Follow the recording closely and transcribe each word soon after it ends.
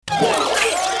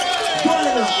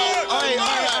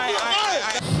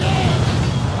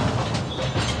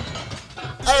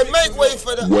Make way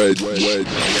for the Wedge.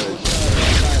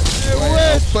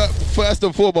 First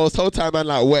and foremost, whole time man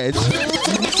like wedge. One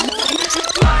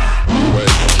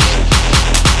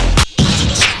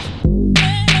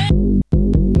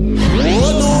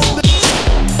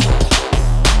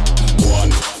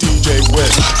DJ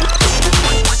Wedge.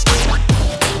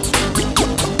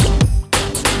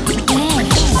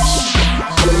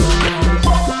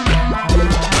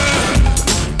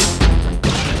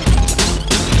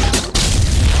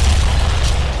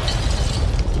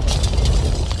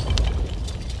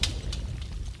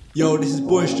 Yo, this is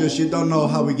Boisterous, you don't know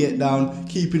how we get down.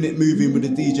 Keeping it moving with the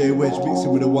DJ Wedge, mixing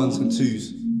with the ones and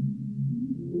twos.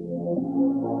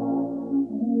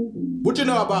 What do you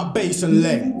know about bass and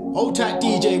leng? Hold tight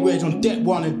DJ Wedge on deck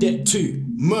 1 and deck 2.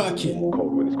 Murking.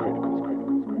 Cold when it's critical.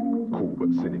 Cool but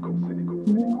cynical.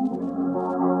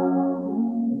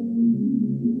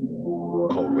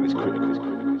 Cold when it's critical.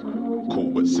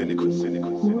 Cool but cynical.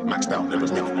 Maxed out, never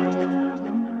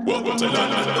been. Welcome to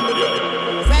London.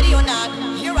 Ready or not,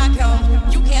 here I come.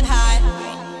 You can't hide.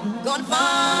 Gonna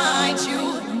find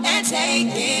you and take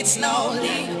it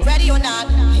slowly. Ready or not,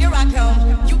 here I come.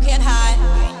 You can't hide.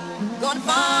 Gonna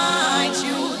find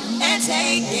you and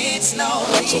take it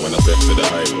slowly. So when I step to the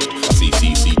highway, I see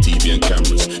CCTV and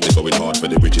cameras. They're going hard for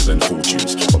the riches and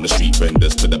fortunes. From the street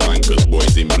vendors to the bankers,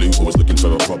 boys in blue always looking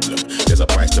for a problem. There's a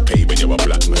price to pay when you're a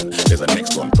black man. There's a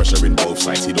next one, pressuring both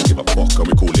sides. He don't give a fuck, and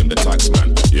we call him the tax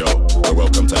man. Yo, so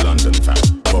welcome to London, fam.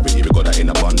 Poverty, we got that in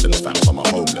abundance, fam. Some are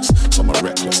homeless, some are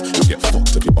reckless. You get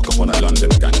fucked if you buck up on a London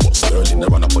gang. What Sterling, they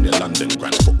run up on your London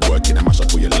grand. Put work in and mash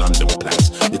up all your London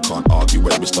plans. You can't argue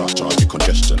when we start charging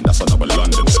congestion. That's another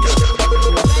London scam.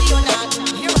 Ready or not,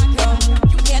 here I come.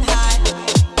 You can't hide.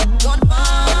 Gonna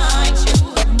find you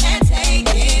and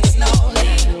take it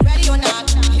slowly. Ready or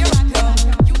not, here I come.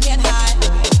 You can't hide.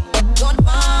 Gonna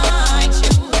find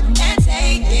you and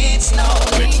take it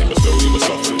slowly. Next thing was slowly, we're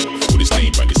suffering. All this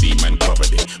name brand, you see man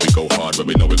covered it. We go hard when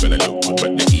we know we're gonna look good,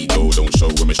 but the ego don't show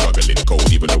when we're struggling.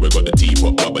 Cold even though we got the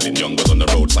teapot bubbling. Youngers on the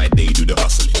roadside, they do the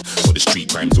hustling. So the street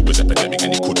crime's always epidemic,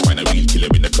 and you could find a real killer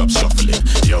in the club shuffling.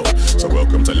 Yo, so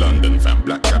welcome to London, fam.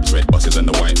 Black cabs, red buses, and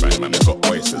the white van, man. They've got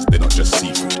oysters, they're not just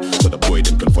seafood. So the boy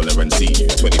them can follow and see you.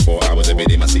 24 hours every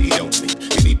day, my city don't sleep.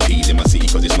 You need peas in my city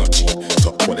cause it's not cheap.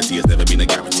 Top quality has never been a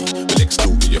guarantee. We'll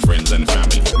extort to your friends and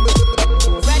family.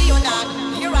 Ready or not,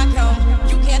 here I come.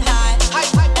 You can't hide.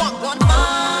 Gonna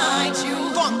find you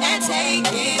and take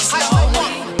it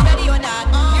slowly. Ready or not,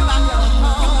 here I come.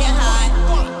 You can't hide.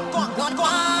 Gonna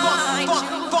find you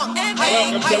and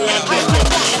take it slowly.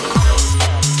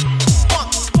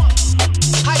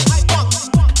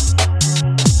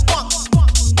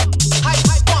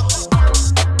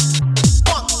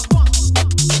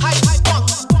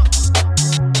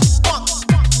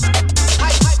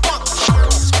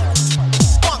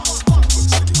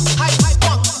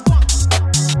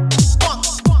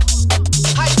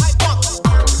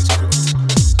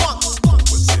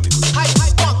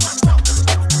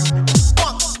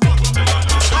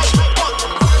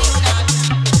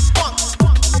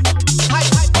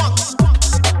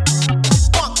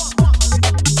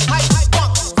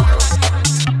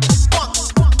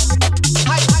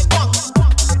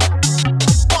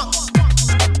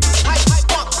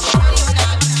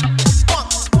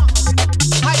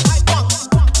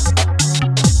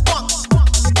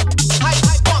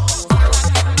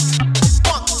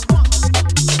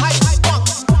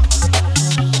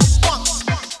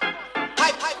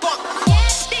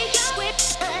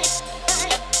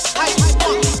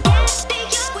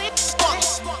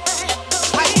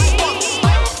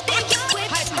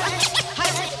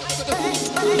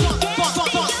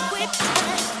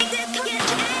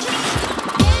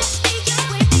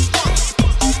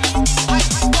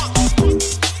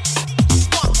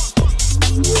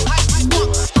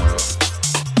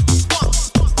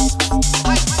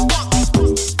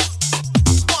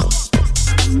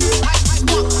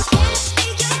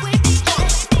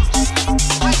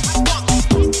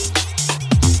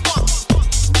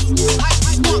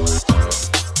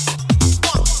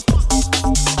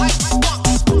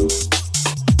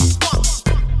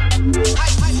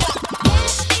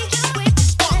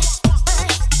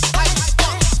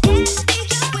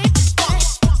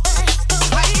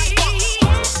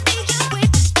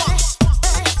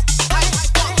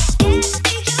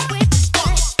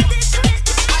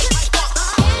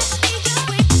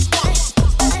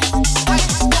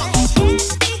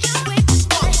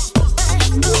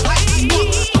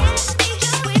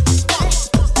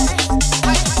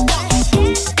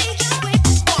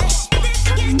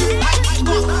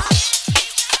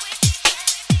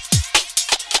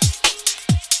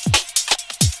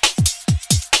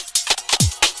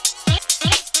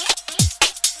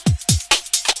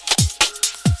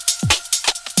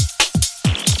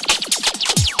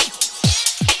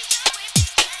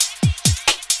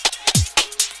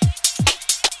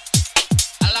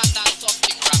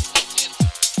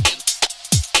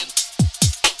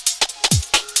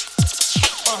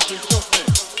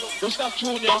 What's that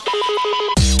tune, yeah?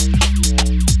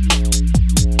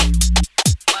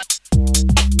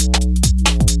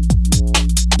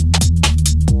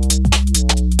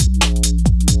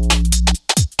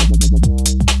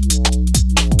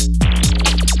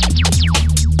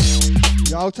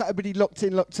 Yo, out to everybody locked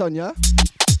in, locked on, yeah?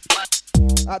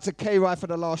 Out to K-Rye for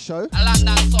the last show. I land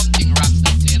on something raps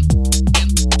that's in.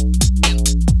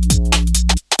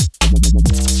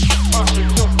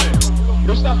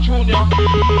 What's that tune, yeah?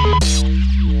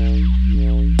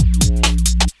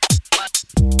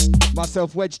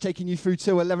 Myself, Wedge, taking you through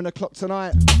till 11 o'clock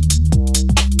tonight.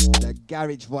 The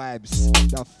garage vibes,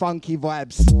 the funky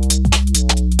vibes.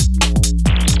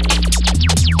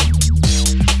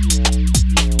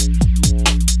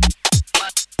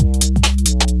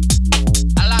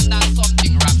 I land on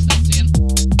something raps that's in.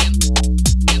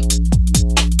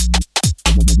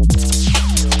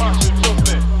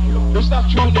 What's that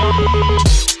tune, yeah?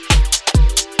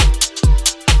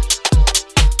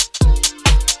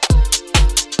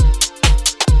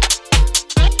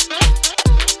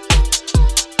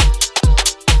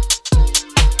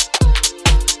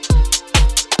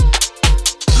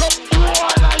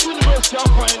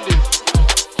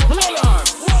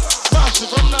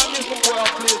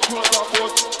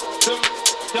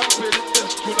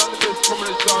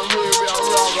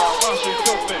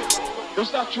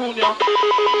 What's that tune, yeah?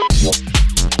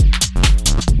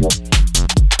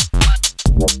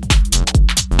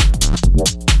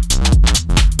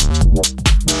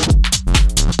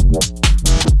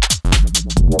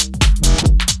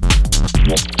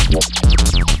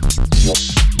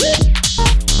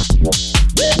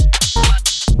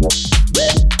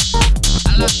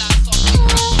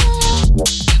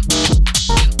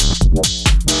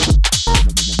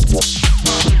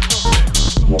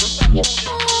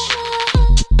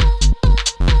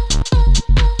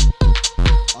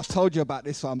 Told you about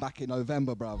this one back in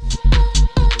November, bruv.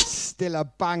 It's still a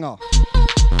banger.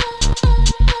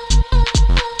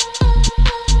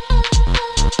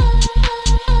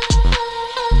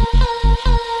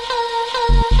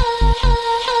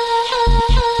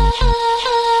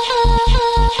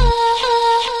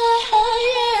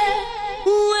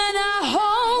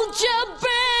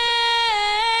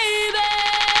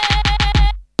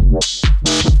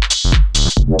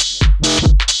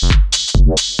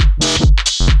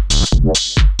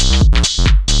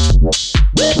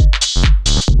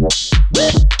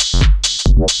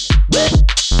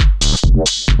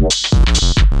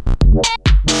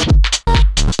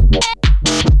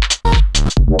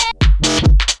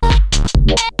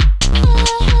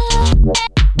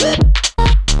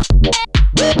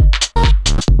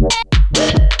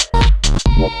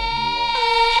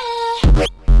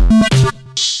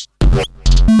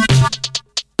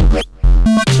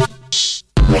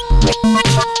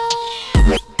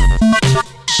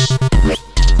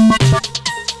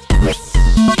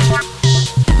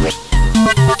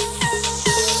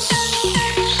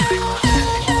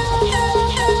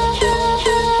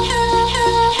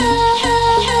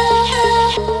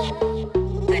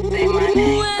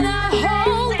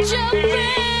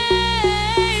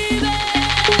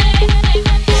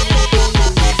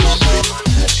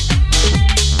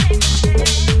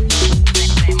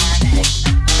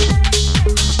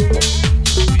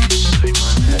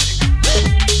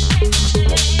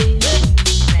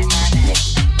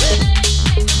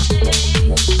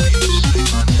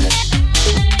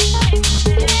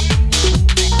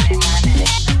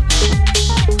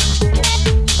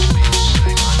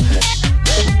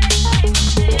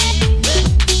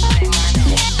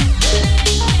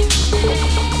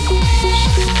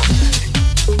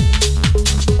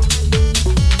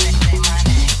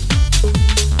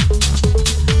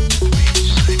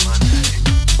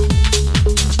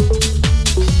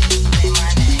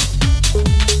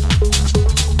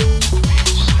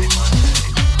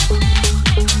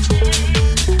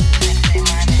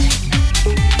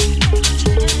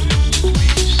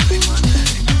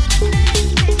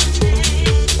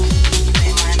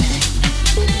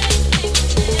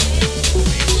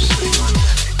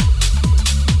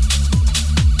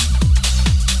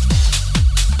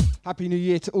 Happy New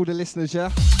Year to all the listeners, yeah?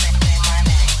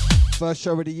 First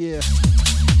show of the year.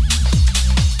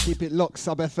 Keep it locked,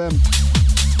 Sub FM.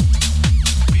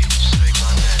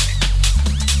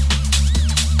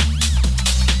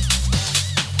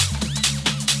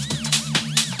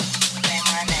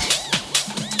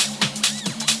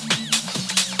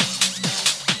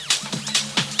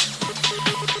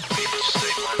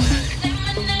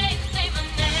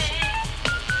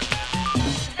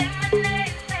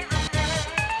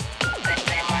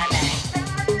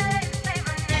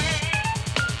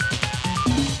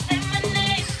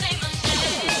 Say my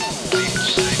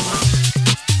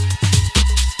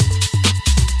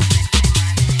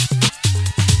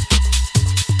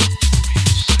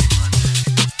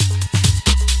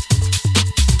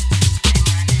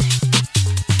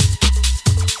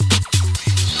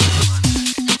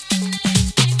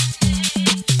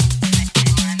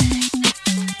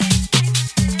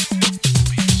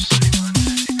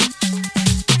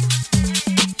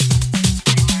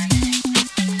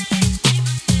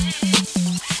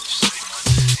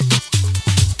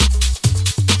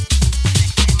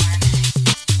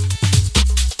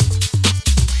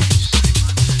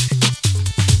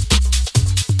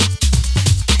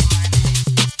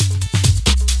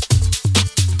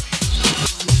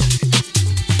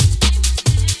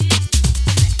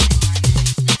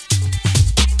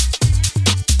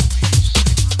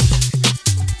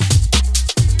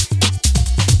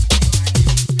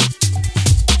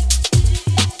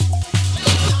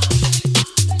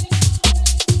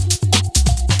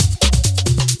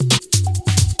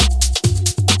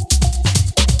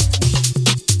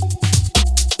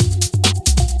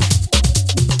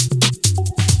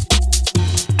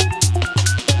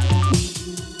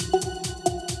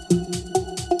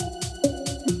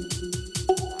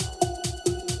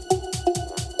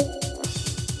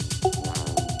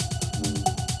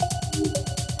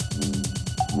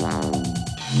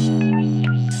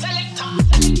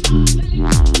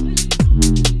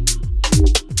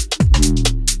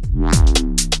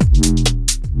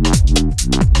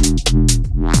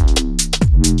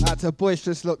to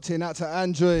Boisterous locked in, out to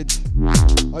Android.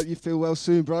 Hope you feel well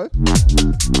soon, bro.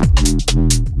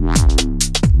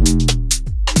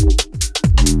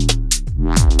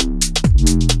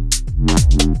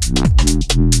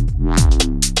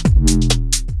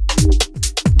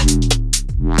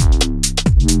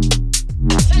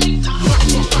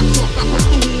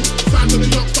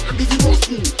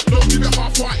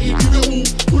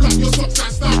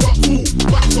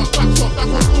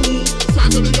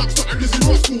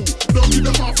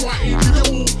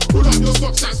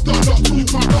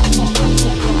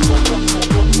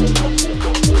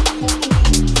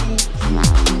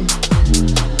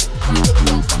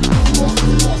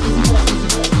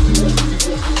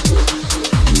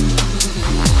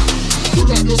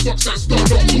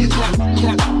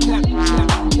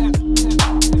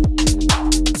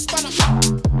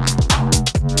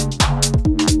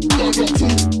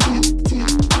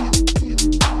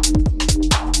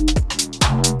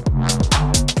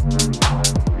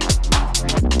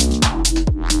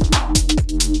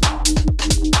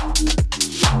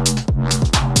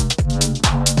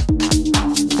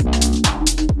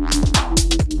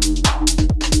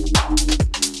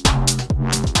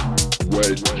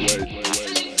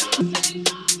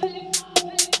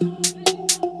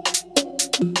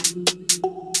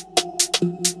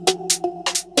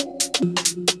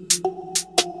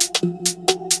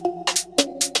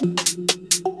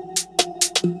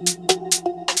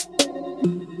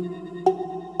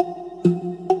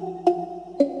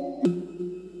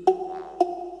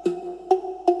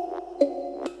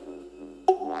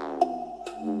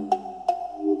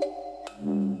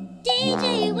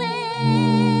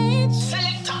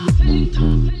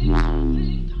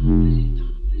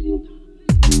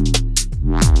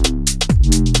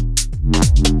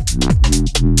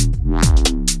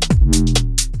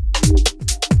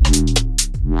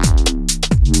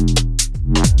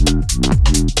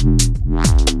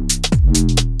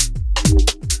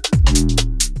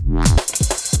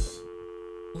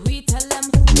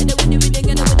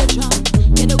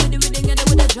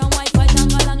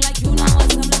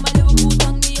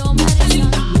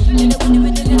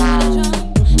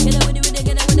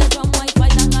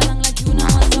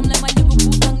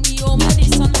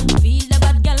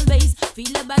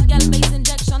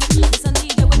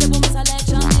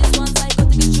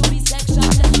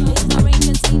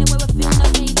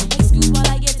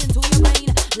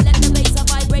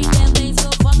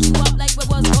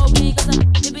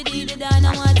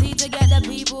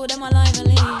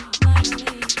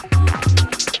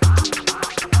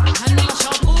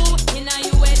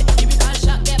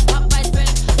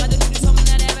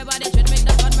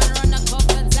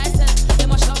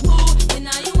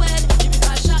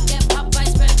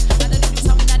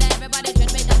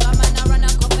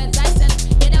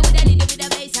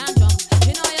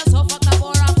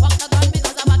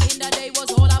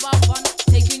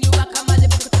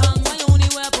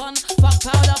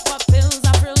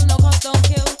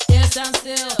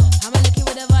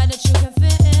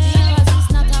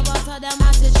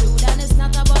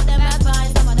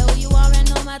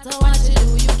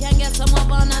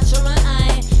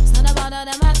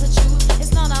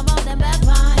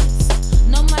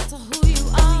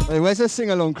 Where's the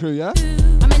sing-along crew, yeah?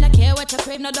 I mean, I care what you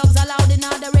crave, no dogs allowed in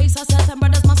all the race. So certain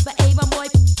brothers must behave, and boy,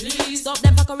 please stop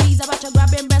them fuckeries about your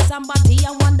grabbing breasts and body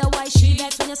and wonder why she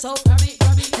vex when you're so grabby.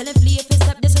 Tell him flee if he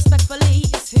step disrespectfully.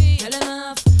 Tell him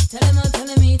off, tell him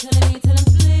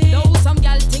flee. Though some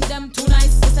gal think them too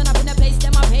nice, listen up in the place,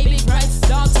 them a pay big price.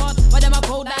 Dogs hot, but them a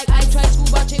cold like I try to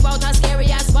but cheap out as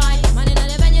scary as spy. Man in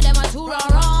the venue, them a too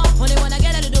raw. Only when I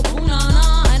get a little cool,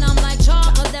 and I'm like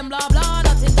chalk, cause them blah blah,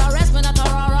 not interest me, not a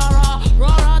raw.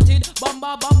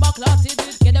 Bomba clotted.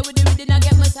 Get it with the rhythm, I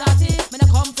get me started. Me no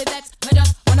come to vex, me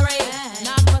just wanna rave.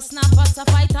 Snap us a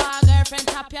fighter. Girlfriend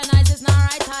tap your nice, it's not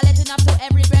right. Letting up to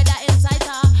every brother inside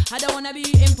her. I don't wanna be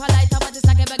impolite, but it's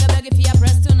like a beg if you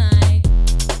press tonight.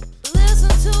 Listen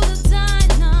to the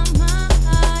dynamite.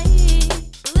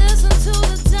 Listen to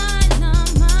the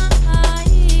dynamite.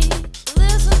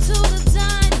 Listen to the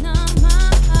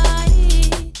dynamite.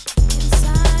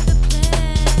 Inside the place.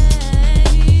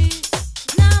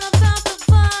 Not about the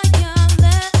violence.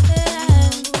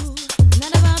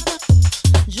 Not about the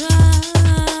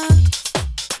drugs.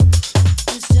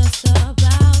 It's just about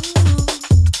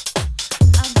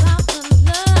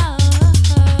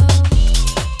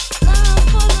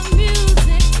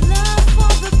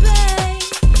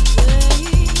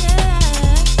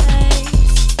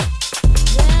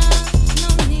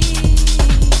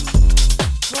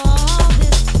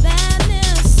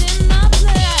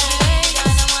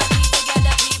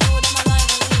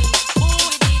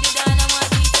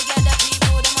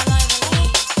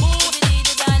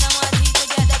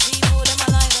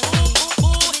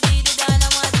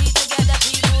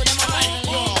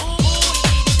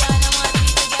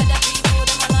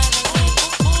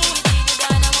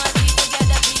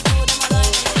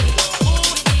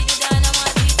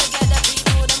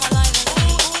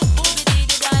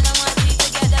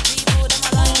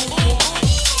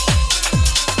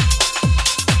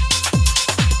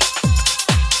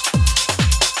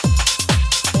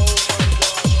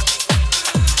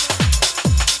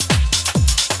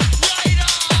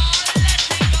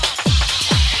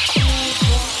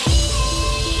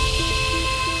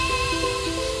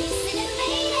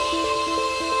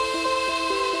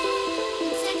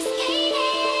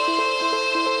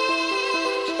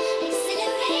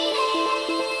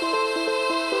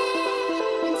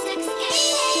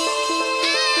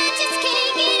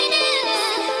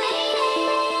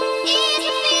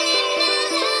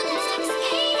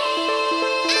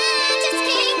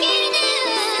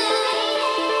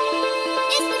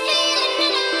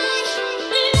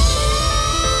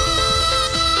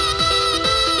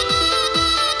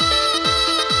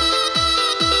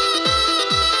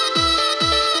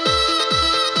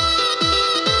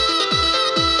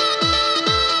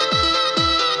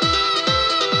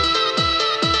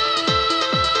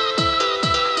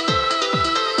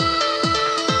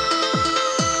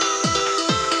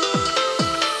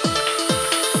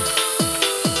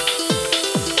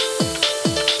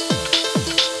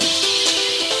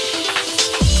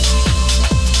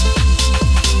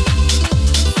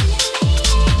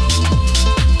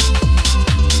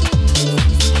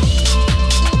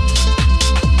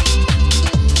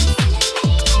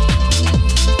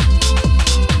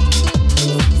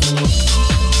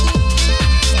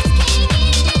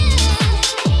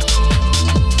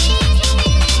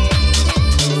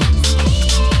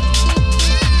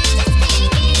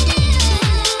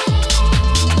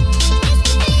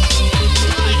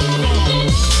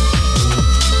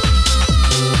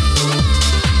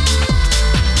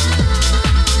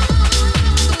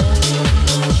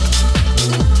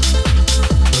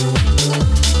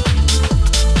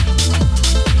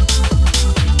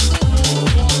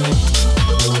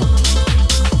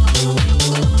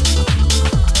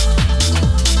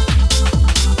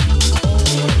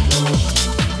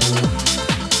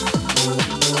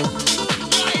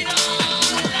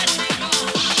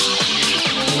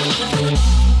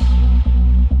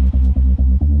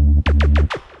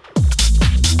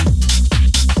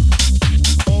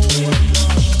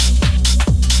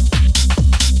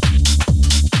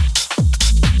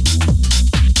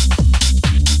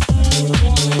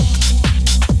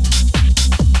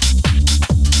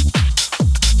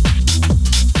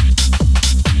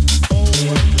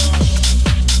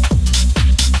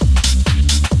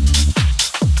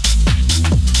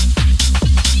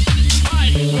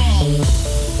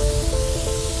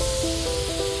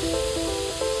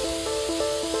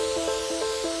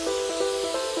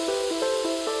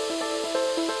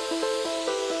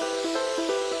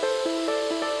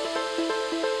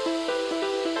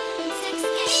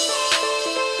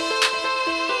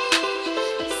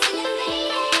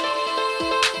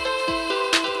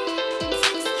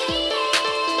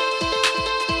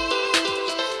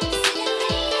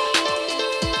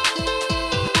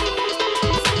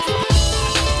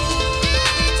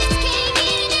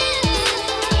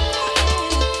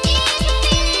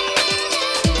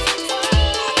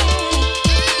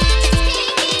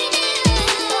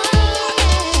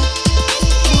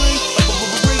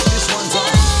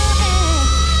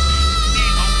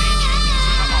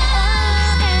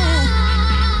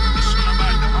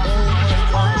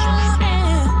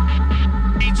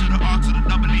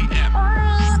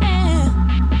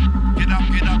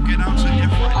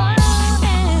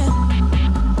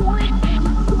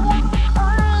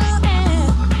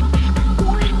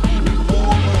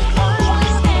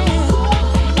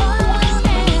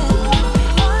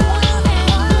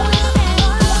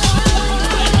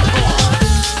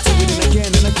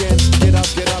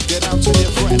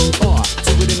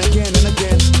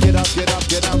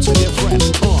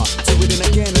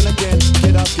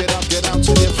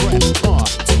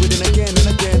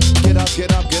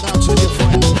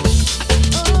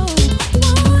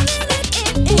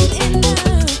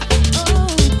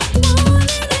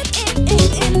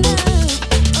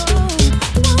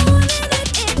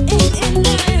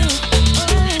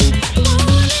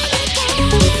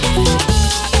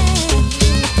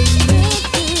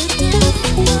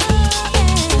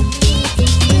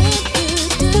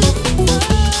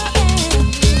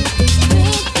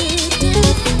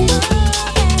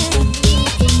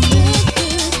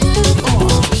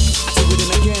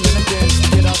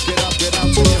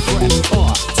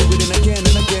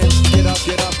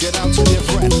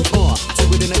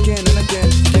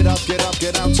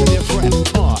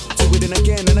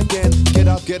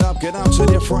get out,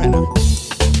 tell your friend.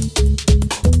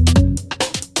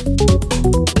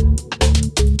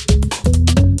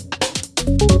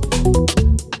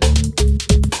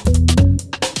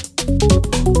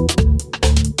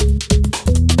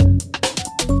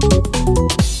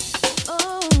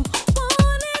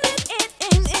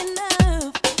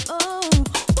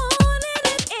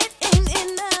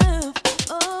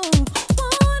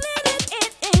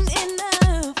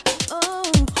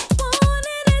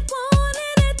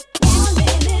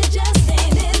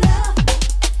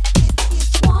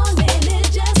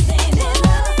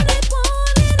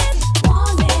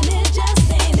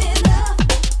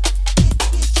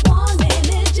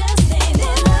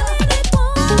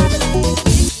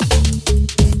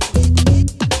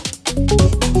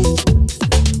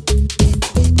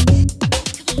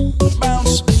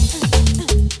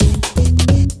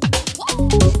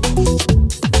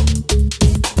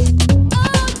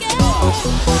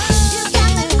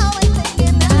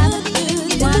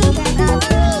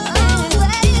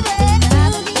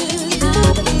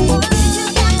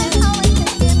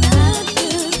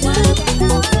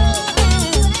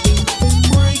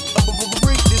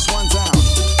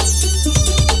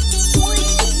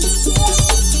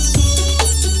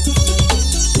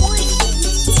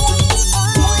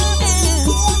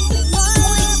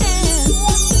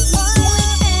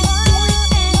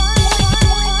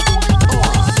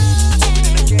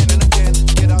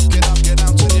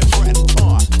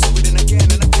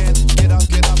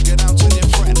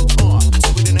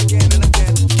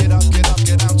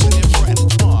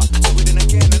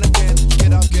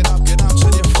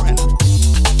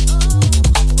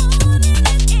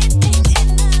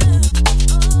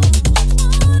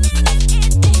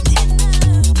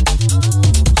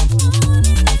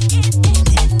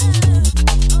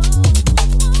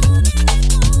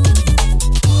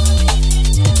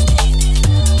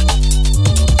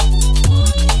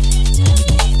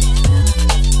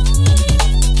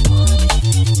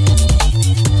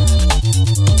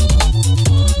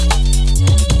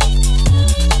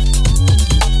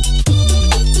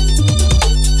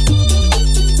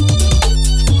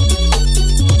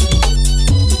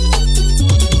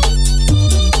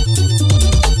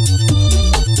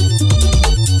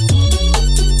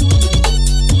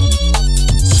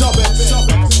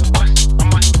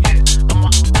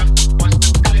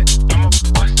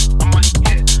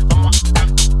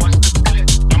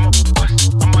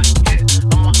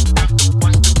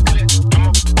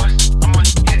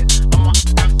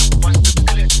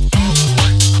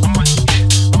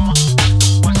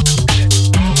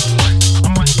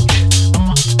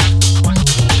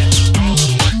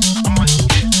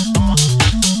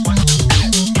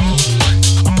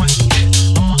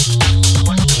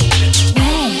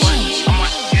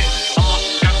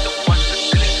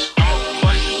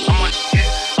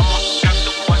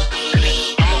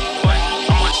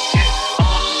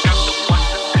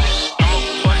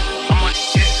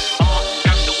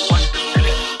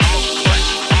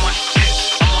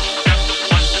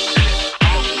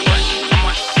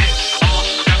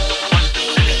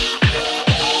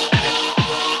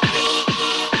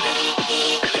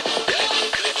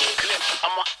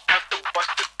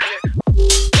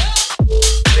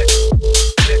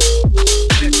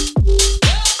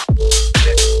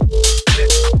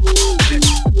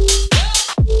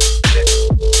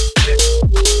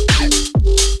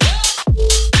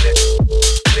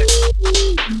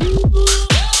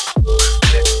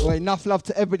 Enough love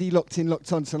to everybody locked in,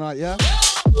 locked on tonight, yeah?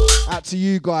 Out to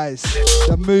you guys,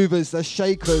 the movers, the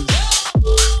shakers.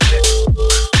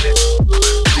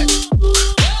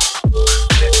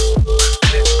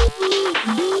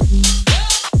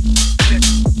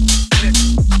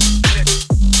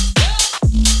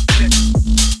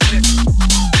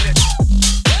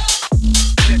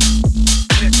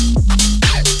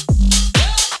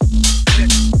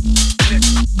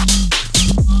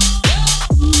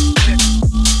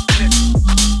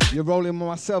 You're rolling with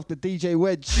myself, the DJ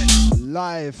Wedge,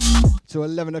 live to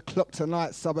 11 o'clock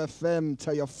tonight, Sub FM.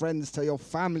 Tell your friends, tell your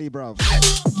family, bruv.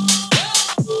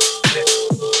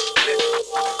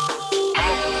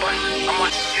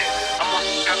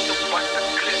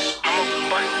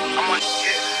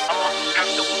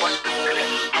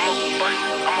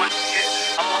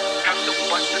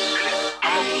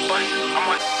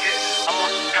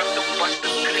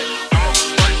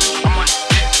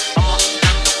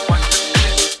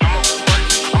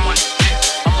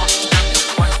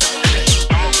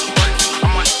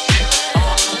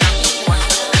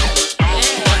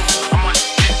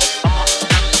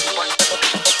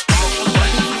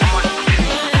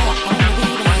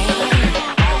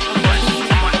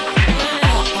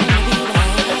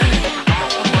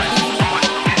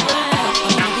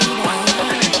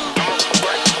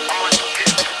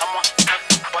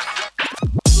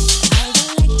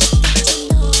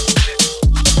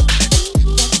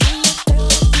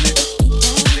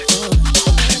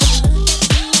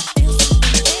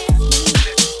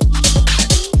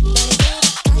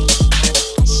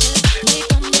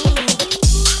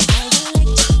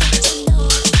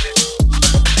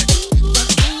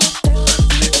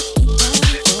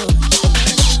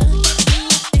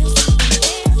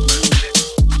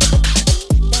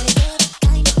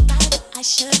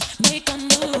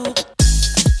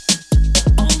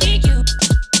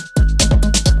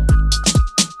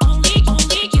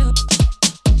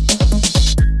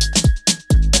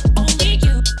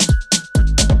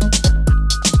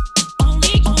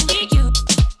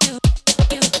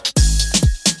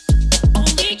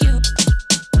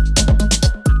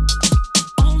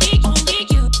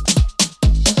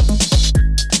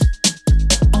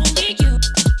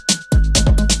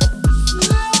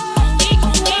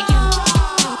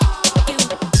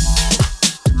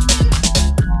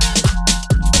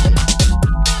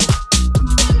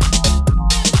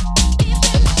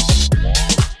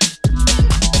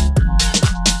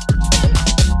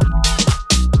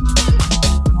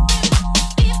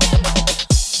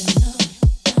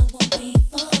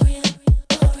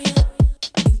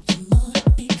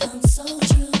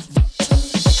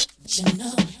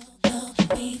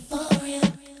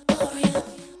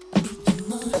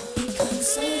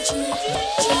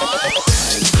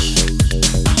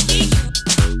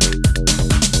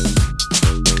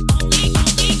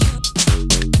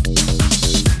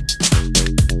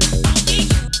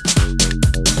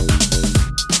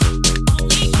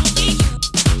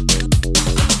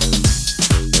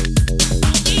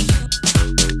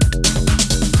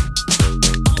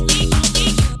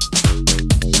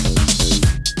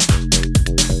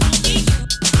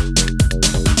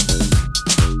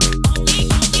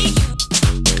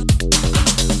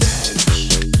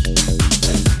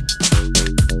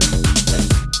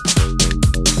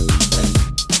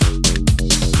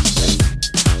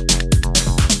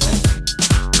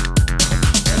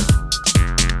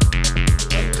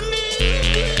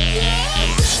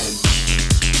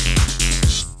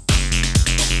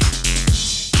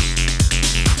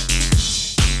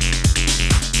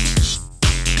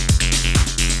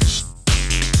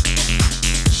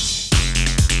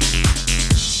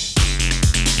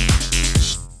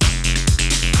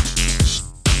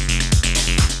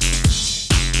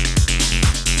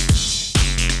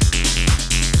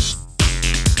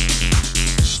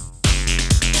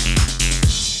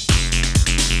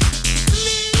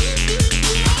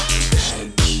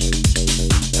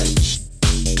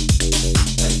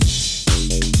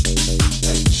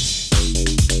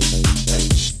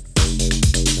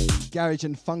 garage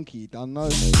and funky, don't know.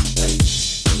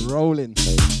 Rolling.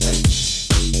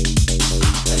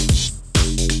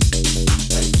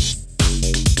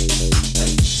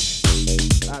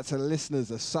 Out to the listeners,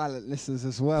 the silent listeners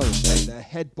as well. They're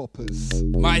head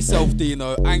boppers. Myself,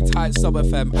 Dino, Hang Tight Sub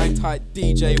FM, Hang Tight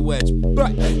DJ Wedge.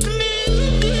 Right.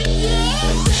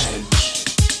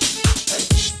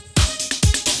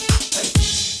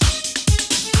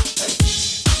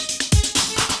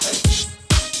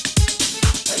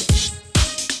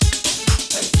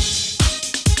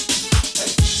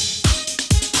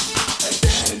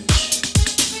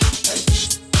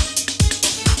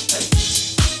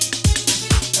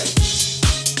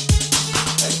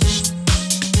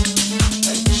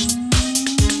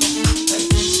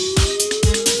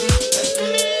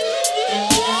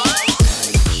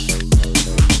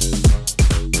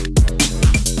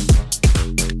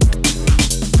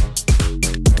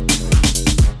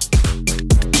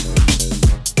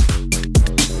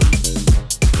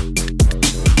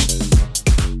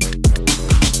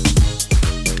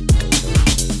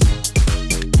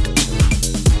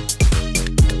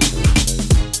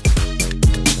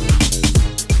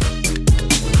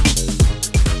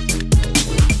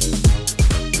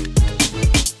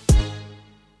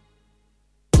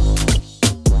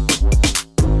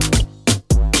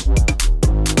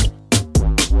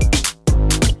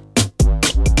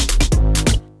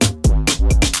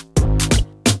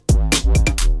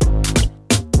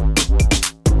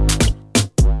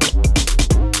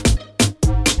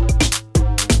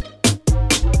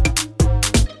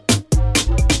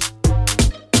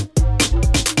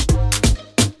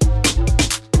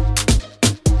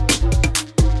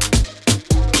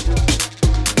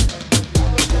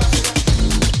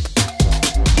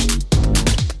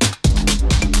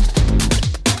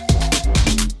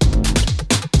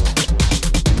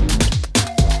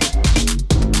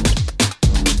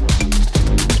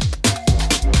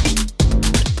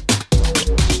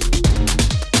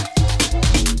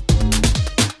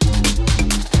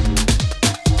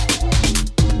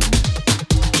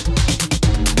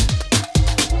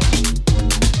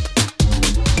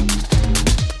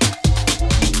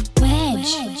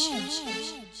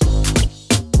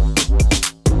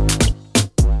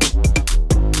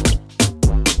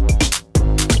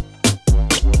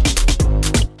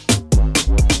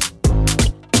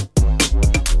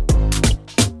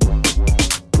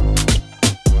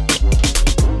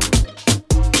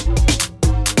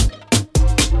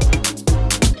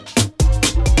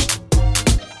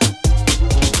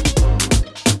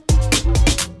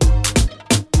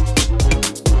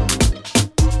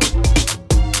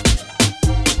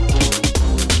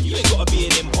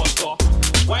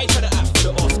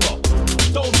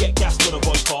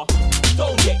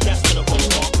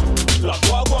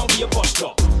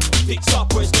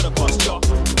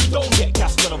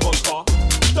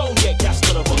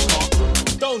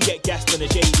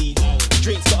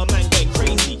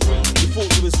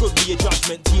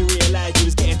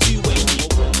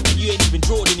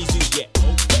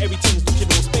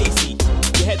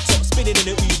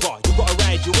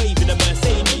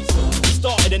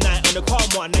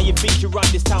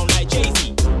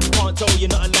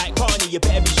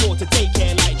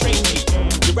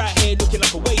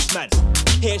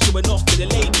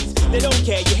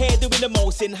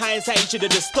 Should've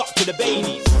just stuck to the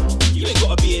babies. You ain't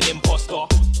gotta be an imposter.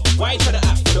 Why you tryna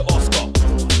act for the Oscar?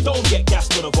 Don't get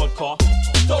gassed on a vodka.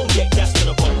 Don't get gassed on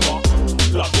a vodka.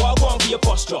 Blood, what I want for your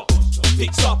posture.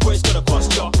 Fix up where it's gonna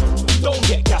cost ya. Don't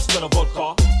get gassed on a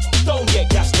vodka. Don't get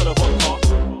gassed on a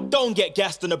vodka. Don't get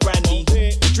gassed on a brandy.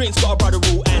 The drink's got a brother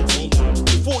rule anti.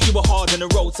 You thought you were hard on the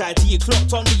roadside till you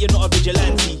clocked on that you're not a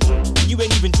vigilante. You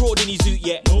ain't even drawed any zoot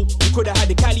yet. You could've had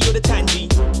the Cali or the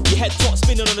Tangy. Your head top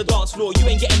spinning on the dance floor. You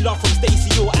ain't getting love from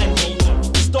Stacey or Andy.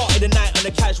 You started the night on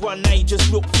the cash one night.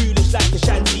 Just look foolish like a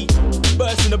shanty.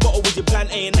 Burst in the bottle with your plan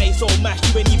A and A. So mashed,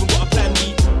 you ain't even got a plan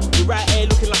B. You're right here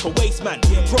looking like a waste man.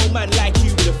 Pro man like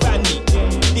you with a family.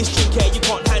 This drink here you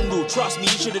can't handle. Trust me,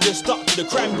 you should've just stuck to the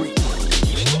cranberry.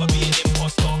 You ain't gotta be an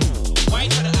imposter. Why you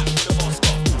tryna act for the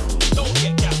Oscar? Don't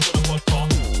get gassed on a vodka.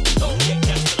 Don't get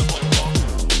gassed on a vodka.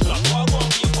 Blood, what I want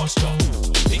for your posture.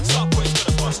 Fix up where it's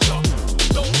gonna cost ya.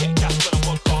 Don't get gassed on a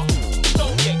vodka.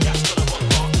 Don't get gassed on a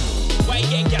vodka. Why you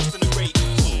getting gassed on the Grey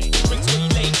Goose? Drinks when you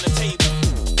laid on the table.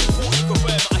 Thought you could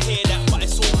burn, but I hear that, but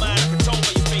it's all mad. I can tell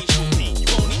by your facial. You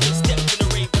only just stepped in the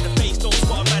rave with the face. Don't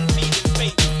spot a man feeding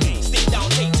fake. Sit down,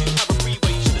 take two, have a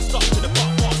freeway. Should've stuck to the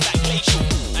part fast like glacial.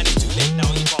 And it's too late now,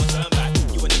 you can't turn back.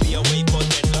 You wanna be away, but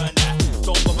then learn that.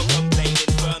 Don't bother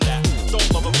complaining, firm that. Don't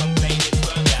bother complaining,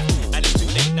 firm that. And it's too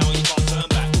late now, you can't turn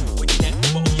back. When you net the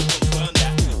bottle, you confirm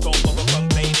that. Don't bother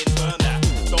complaining, firm that.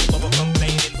 Don't bother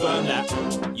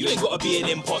ain't gotta be an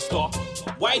imposter.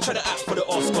 Why you tryna act for the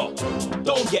Oscar?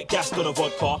 Don't get gassed on a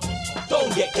vodka.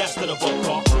 Don't get gassed on a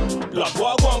vodka. Blood,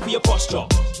 what I want for your posture?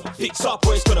 Fix up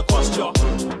or it's gonna cost ya.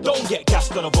 Don't get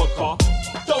gassed on a vodka.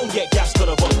 Don't get gassed on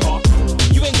a vodka.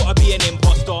 You ain't gotta be an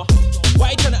imposter.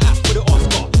 Why you tryna act for the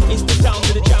Oscar? It's the sound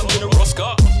of the jams and the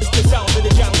Rosca. It's the sound of the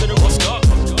jams and the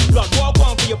Rosca. Blood, what I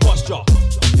want for your posture?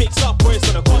 Fix up or it's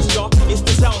gonna cost ya. It's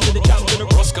the sound of the jams and the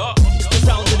Rosca. It's the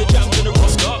sound of the jams and the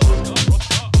Rosca.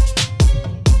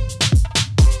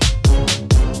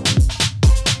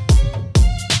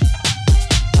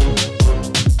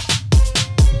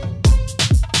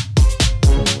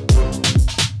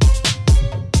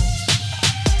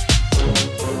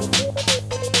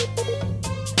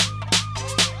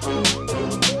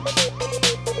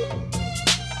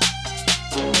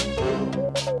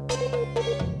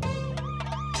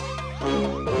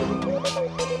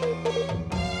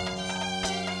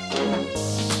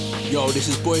 Yo, this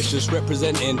is Boisterous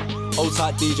representing Old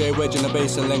Tight DJ Wedge and the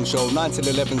Bass and Leng Show, 9 till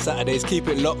 11 Saturdays. Keep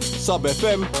it locked. Sub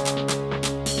FM.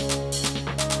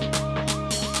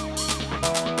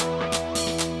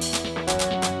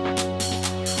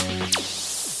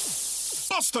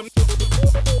 Boston.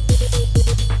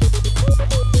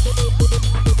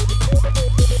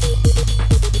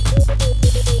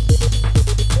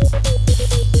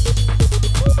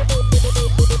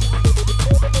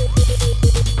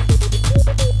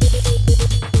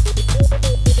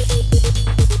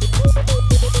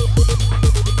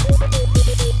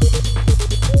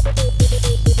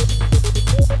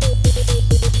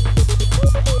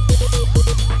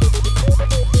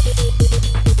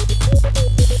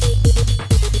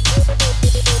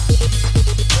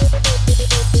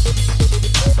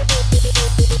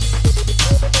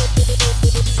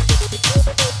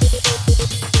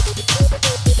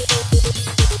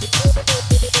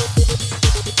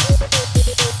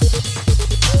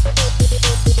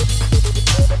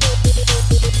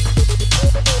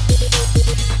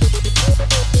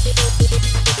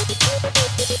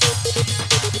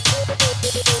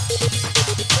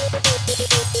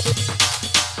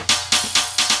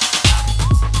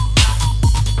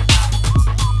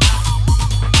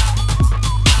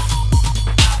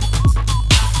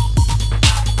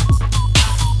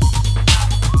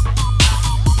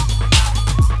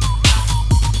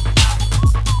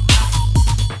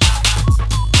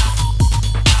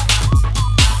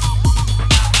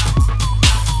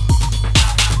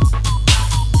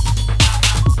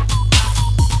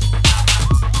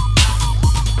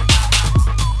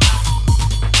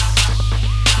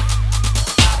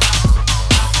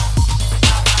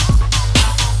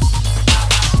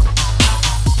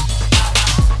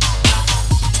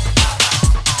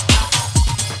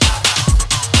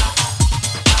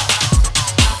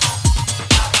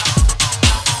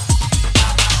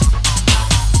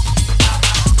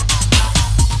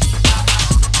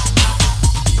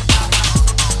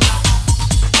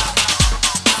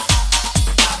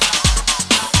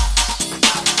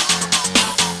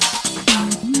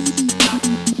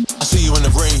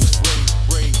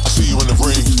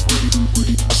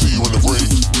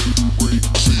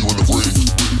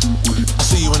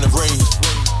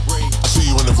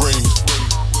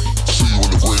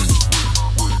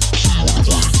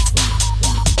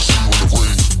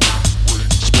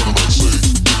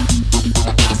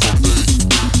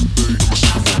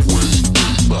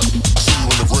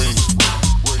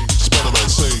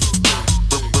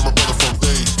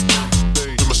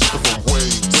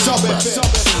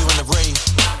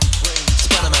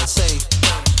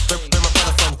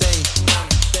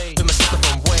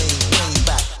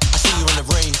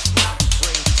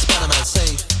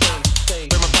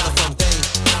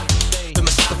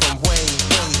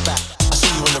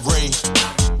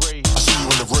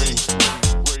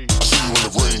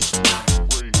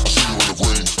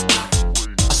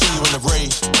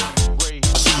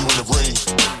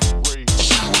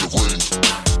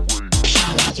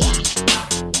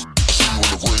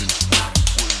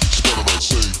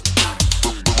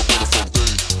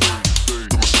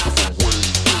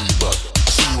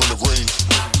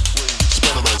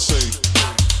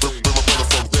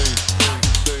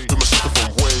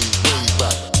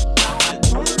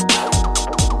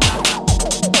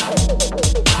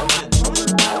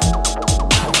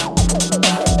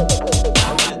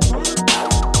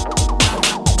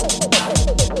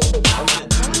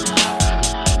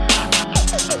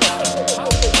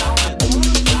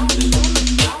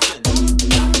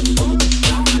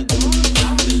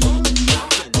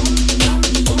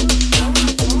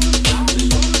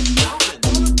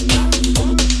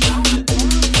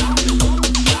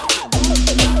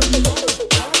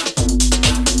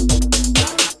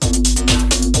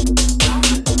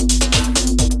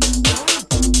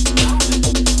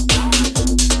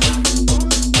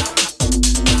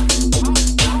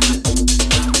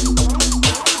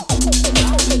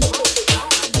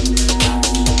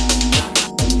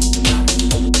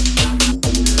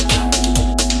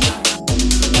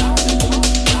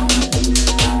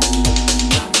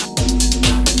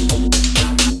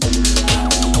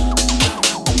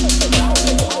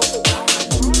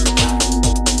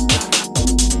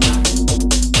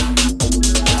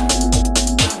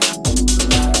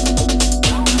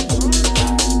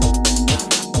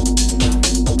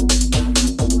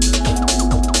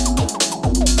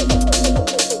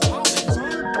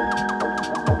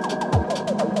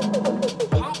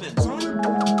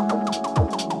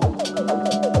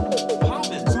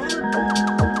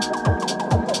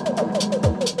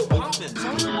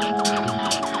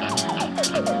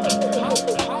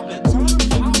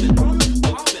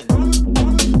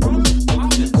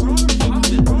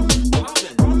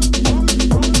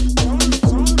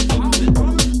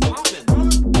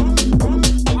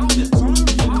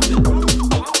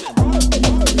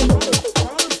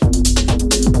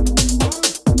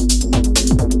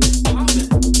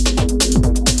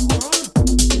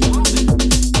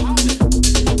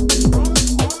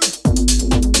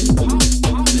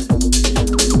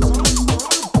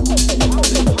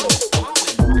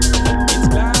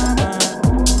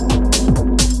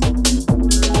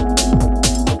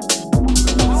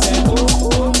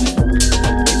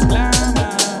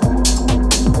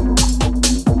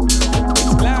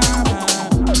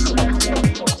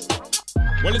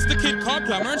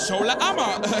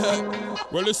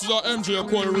 Well, this is our MJ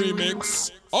Cole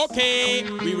remix. Okay,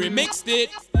 we remixed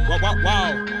it.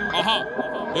 Wow.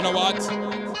 You know what?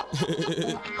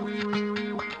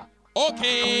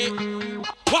 Okay.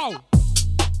 Wow.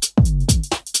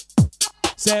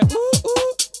 Say ooh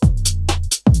ooh.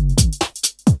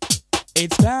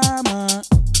 It's glamour.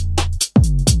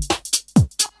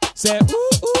 Say ooh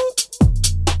ooh.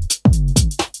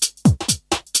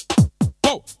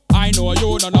 Whoa. I know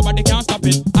you, no nobody can stop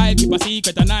it. I'll keep a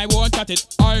secret and I won't cut it.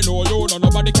 I know you, no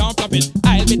nobody can flop it.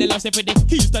 I'll be the last with it.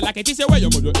 He's still like it. This is where you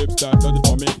move your hips, that does it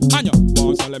for me. And you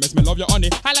want so let me love you, honey.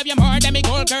 I love you more than me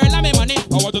gold girl and me money.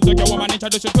 I want to take your woman,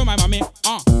 introduce you to my mommy.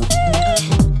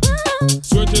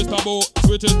 Sweetest taboo,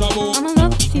 sweetest taboo. I'm in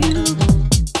love with you,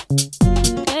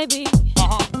 baby.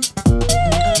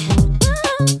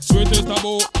 Sweetest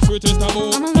taboo, sweetest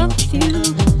taboo. I'm in love with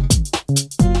you,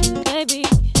 baby.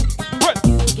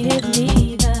 You give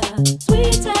me the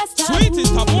sweetest taboo.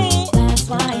 Sweetest taboo. That's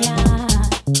why I'm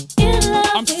in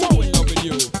love. I'm so in love with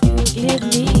you. You give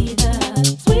me the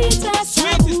sweetest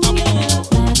taboo.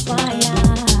 That's why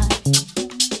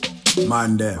I'm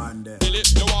Monday.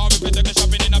 You want me to take a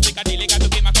shopping in a Piccadilly? Got to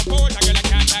be my composure, girl. I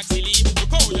can't act silly. You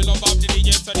call your love up the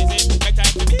DJ, so this is my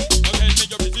time to be. Don't tell me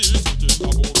you're busy. Sweetest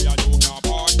taboo, me and you can't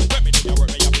part. When me do your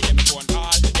work, me have to get my phone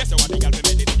call. Guess you want the girl to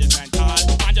make the DJ stand tall.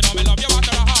 And you know me love you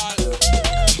after a hall.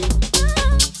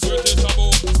 Sweetest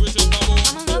taboo, sweetest taboo.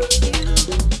 I'm in love with you,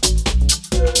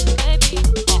 baby.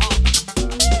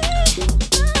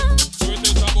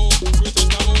 Sweetest taboo, sweetest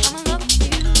taboo. I'm in love with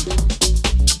you, baby.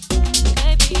 Give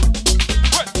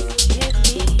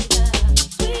me the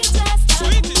sweetest taboo.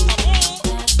 Sweetest taboo.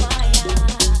 That's why I'm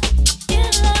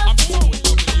in love. I'm so in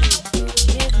love with you.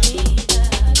 Give me the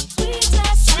sweetest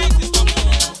taboo. Sweetest taboo.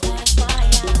 That's why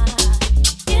I'm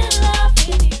in love with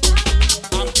you.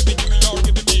 I'm giving you, you're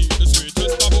giving me the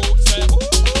sweetest taboo. Say ooh,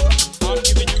 ooh. I'm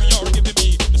giving you, you're giving me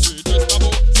the sweetest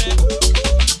taboo. Say ooh,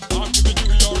 ooh. I'm giving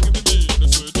you, you're giving me the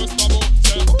sweetest taboo.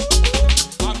 Say ooh,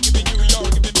 ooh. I'm giving you, you're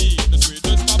giving me the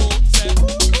sweetest taboo. Say ooh,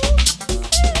 ooh.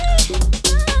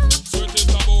 Sweetest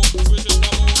taboo, sweetest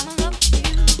taboo. I'm in love with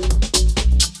you, baby.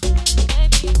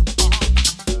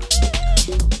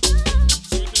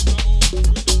 Sweetest taboo, sweetest taboo.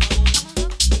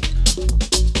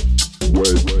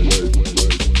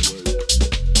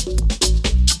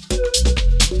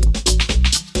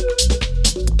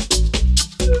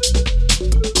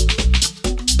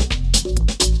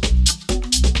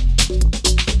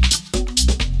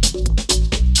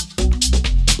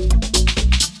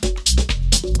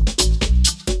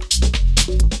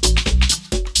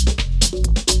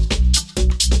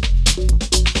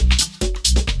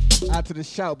 Add to the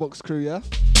Shoutbox crew, yeah?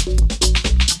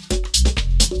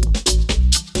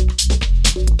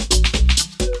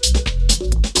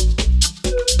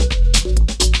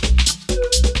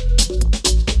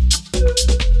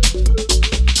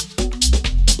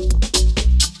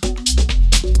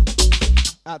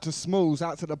 Out to Smalls,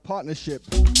 out to the partnership.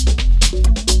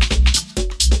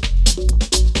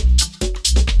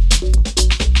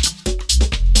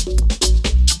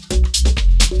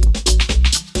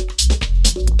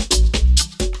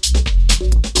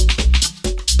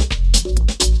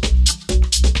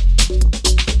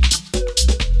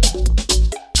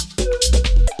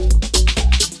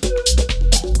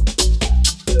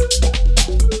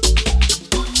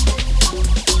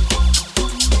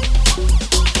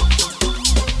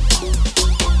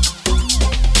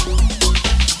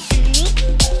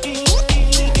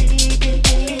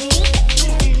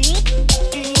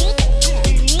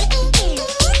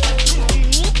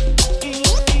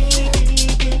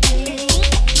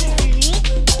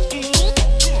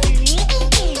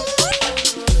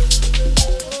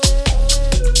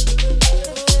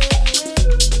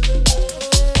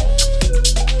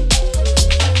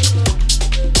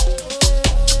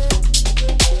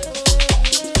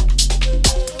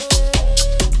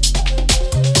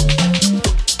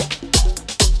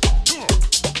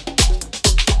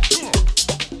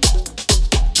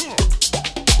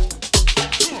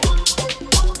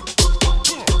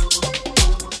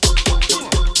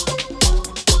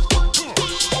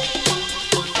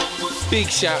 Big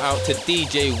shout out to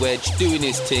DJ Wedge doing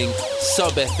his thing,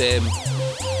 Sub FM.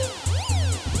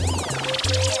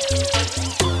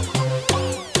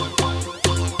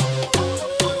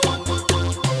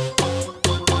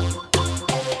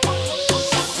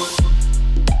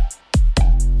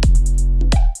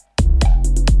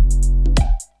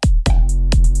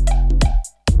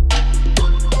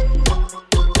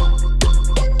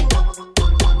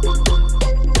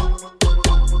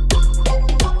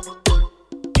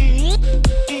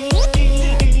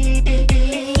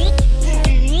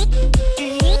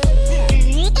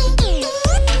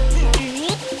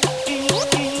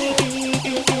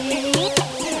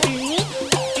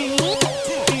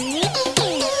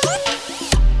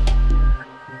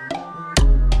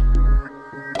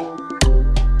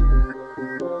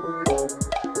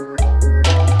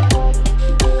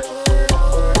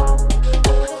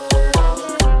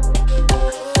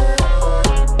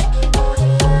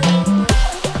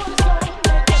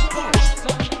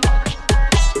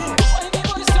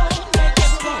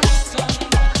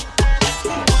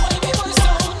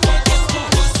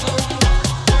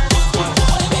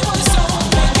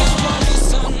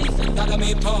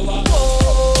 power.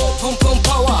 Oh, pum pum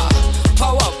power,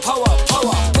 power, power,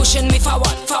 power, pushing me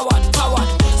forward, forward, forward.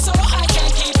 So I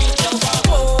can keep it lower.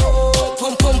 Oh,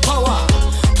 pum pum power,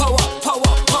 power,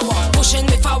 power, power, pushing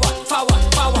me forward, forward,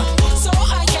 forward. So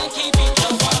I can keep it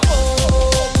lower.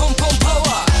 Oh, pum pum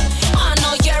power. I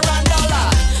know you're on dollar.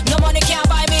 No money can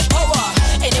buy me power.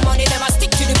 Any money them I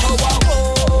stick to the power.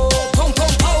 Oh, pum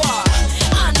pum power.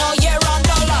 I know you're on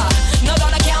dollar. No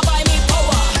dollar can buy me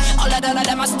power. All the dollar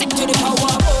them I stick to the power.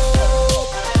 Oh,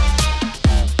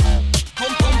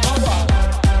 Pum pum power.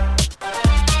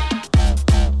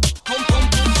 Pum pum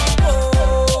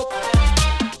oh,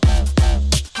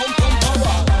 pum pum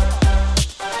power.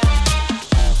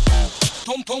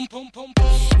 Pum pum pum pum.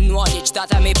 knowledge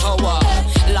that I me power.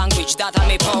 Language that I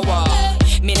me power.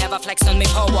 Me never flex on me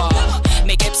power.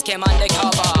 Me gips came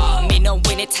undercover. Me know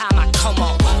when it's time I come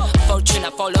up. Fortune I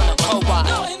fall on a cover.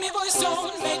 Now in me voice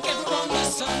don't make everyone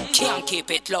listen. Can't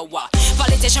keep it lower.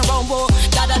 Politician rumble,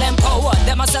 that of them power.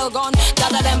 Them a sell gun,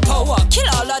 that of them power. Kill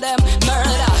all of them,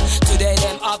 murder. Today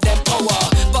them have them power,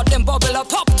 but them bubble up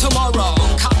tomorrow.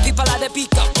 Cut people at the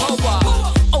peak of power.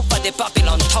 Over the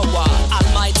Babylon tower.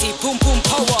 Almighty boom boom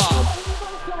power.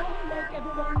 Make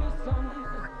everyone listen.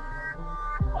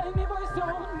 Why me voice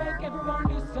don't make everyone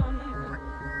listen.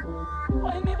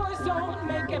 Why me voice don't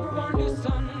make everyone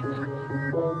listen.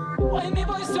 Why me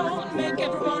voice don't make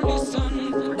everyone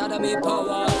listen. That of me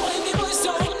power. Why me voice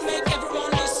don't make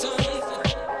everyone listen.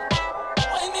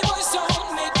 Why me voice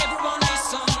don't make everyone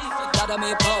listen. That of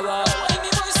me power. Why me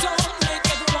voice don't make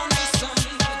everyone listen.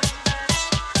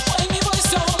 Why me voice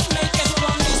don't make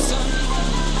everyone listen.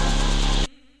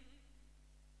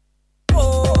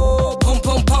 Oh, pum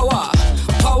pum power,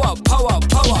 power, power,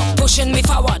 power, pushing me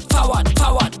forward, forward,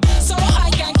 forward. So I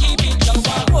can keep it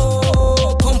lower.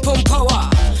 Oh, pum pum power,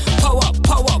 power,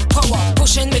 power, power,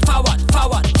 pushing me forward,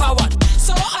 forward, forward.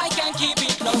 So I can keep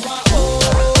it lower. Oh,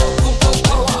 pum pum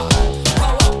power,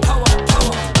 power, power,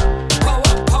 power,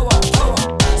 power, power, power.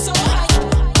 So I.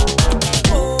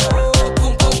 Oh,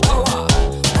 pum pum power,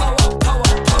 power, power,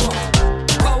 power,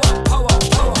 power, power,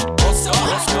 power. So I.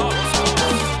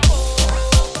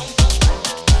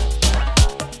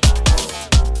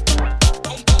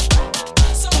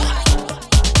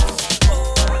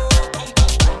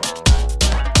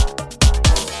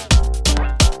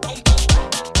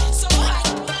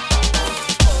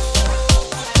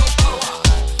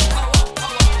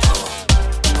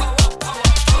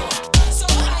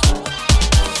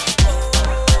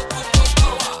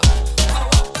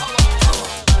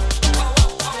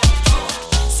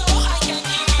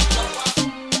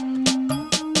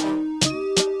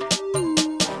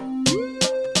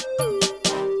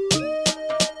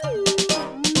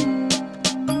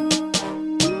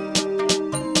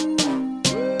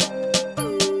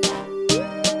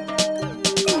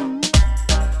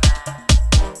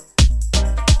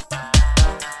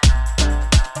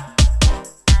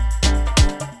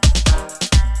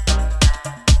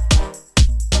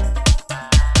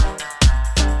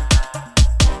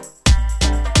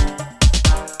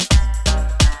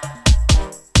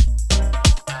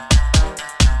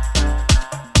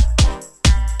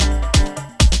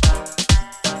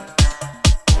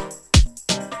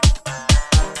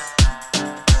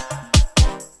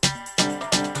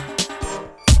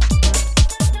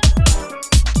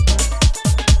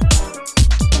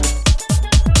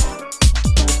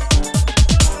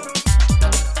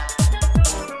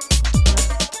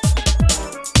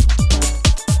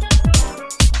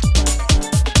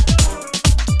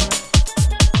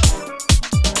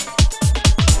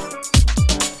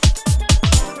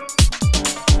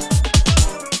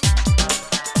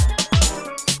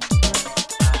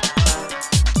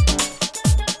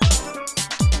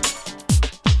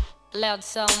 Loud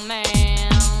soul man,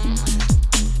 I'm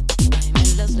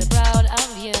endlessly proud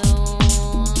of you.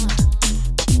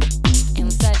 In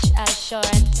such a short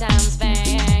time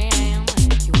span,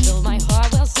 you filled my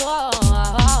heart with soul.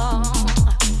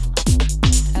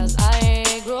 As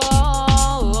I grow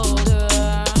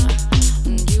older,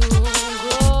 you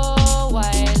grow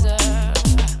wiser.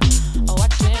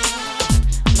 Watching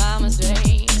my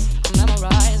mistakes,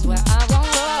 memorize where I went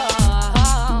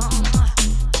wrong.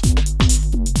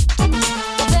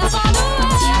 There's all the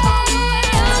way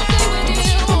I'll stay with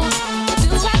you.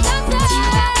 Do what I say.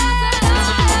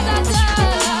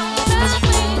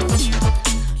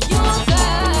 You say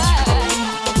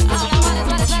all I want is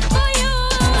what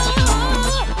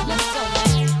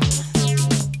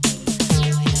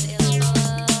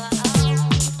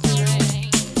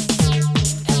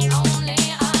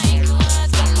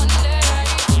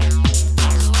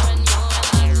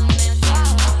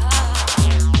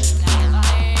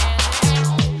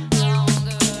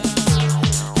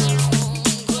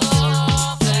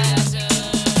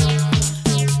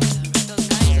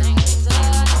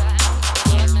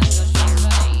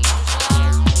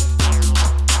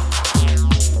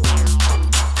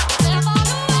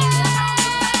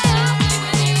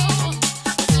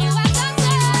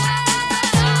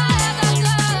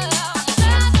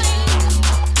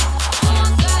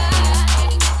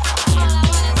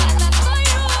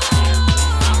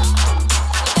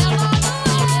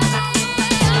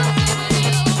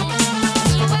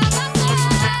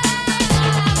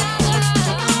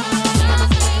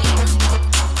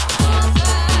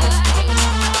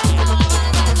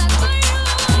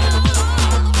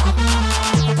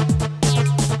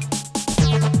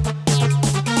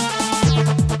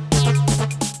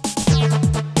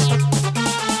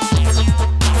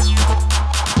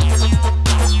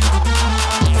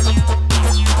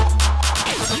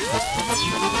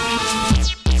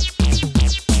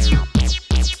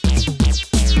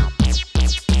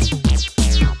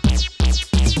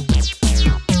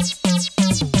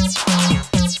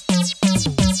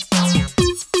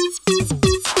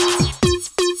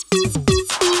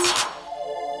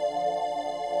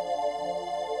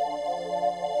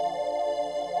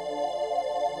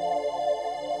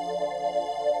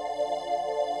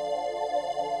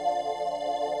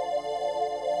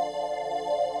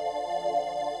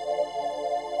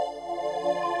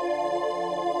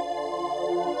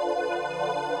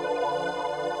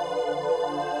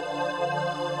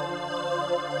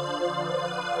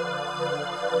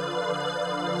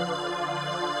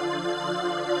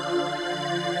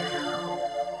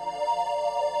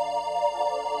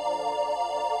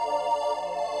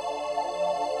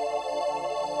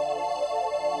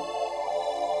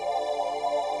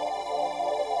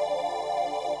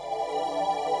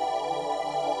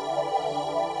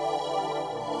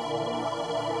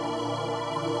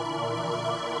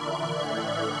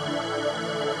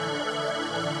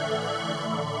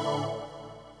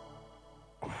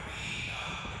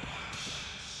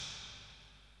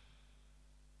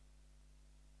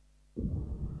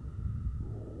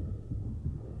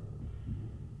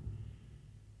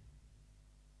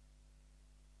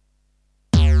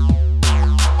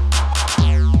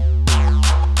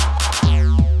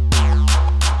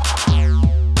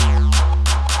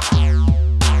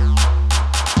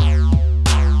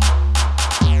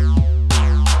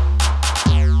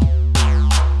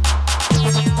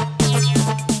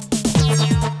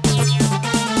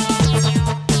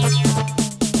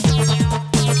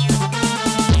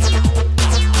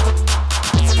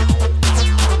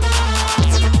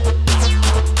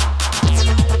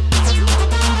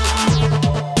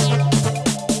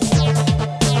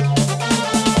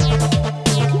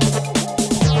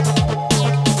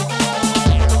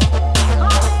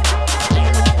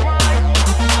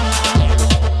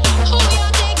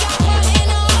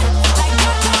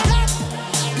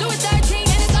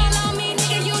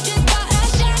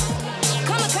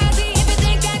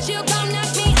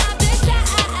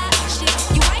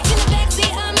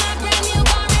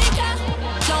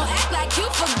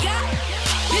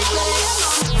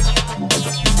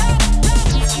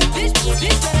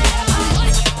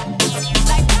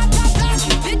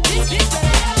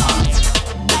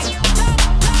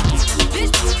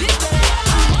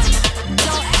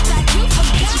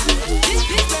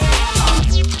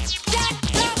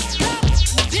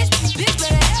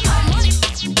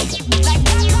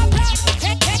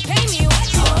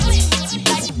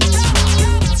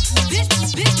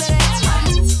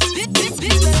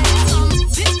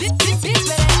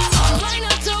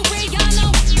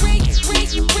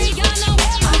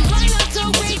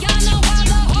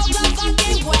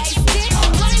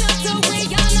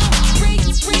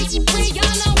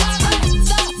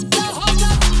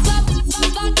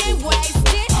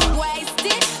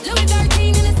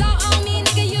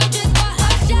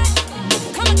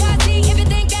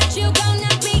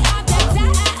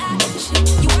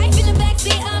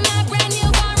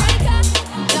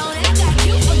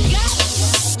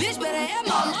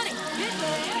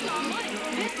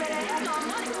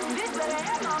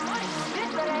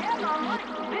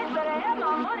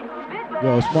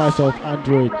Yo, it's myself,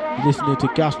 Android, listening to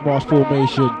Gas Mask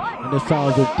Formation and the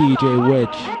sounds of DJ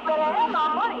Wedge.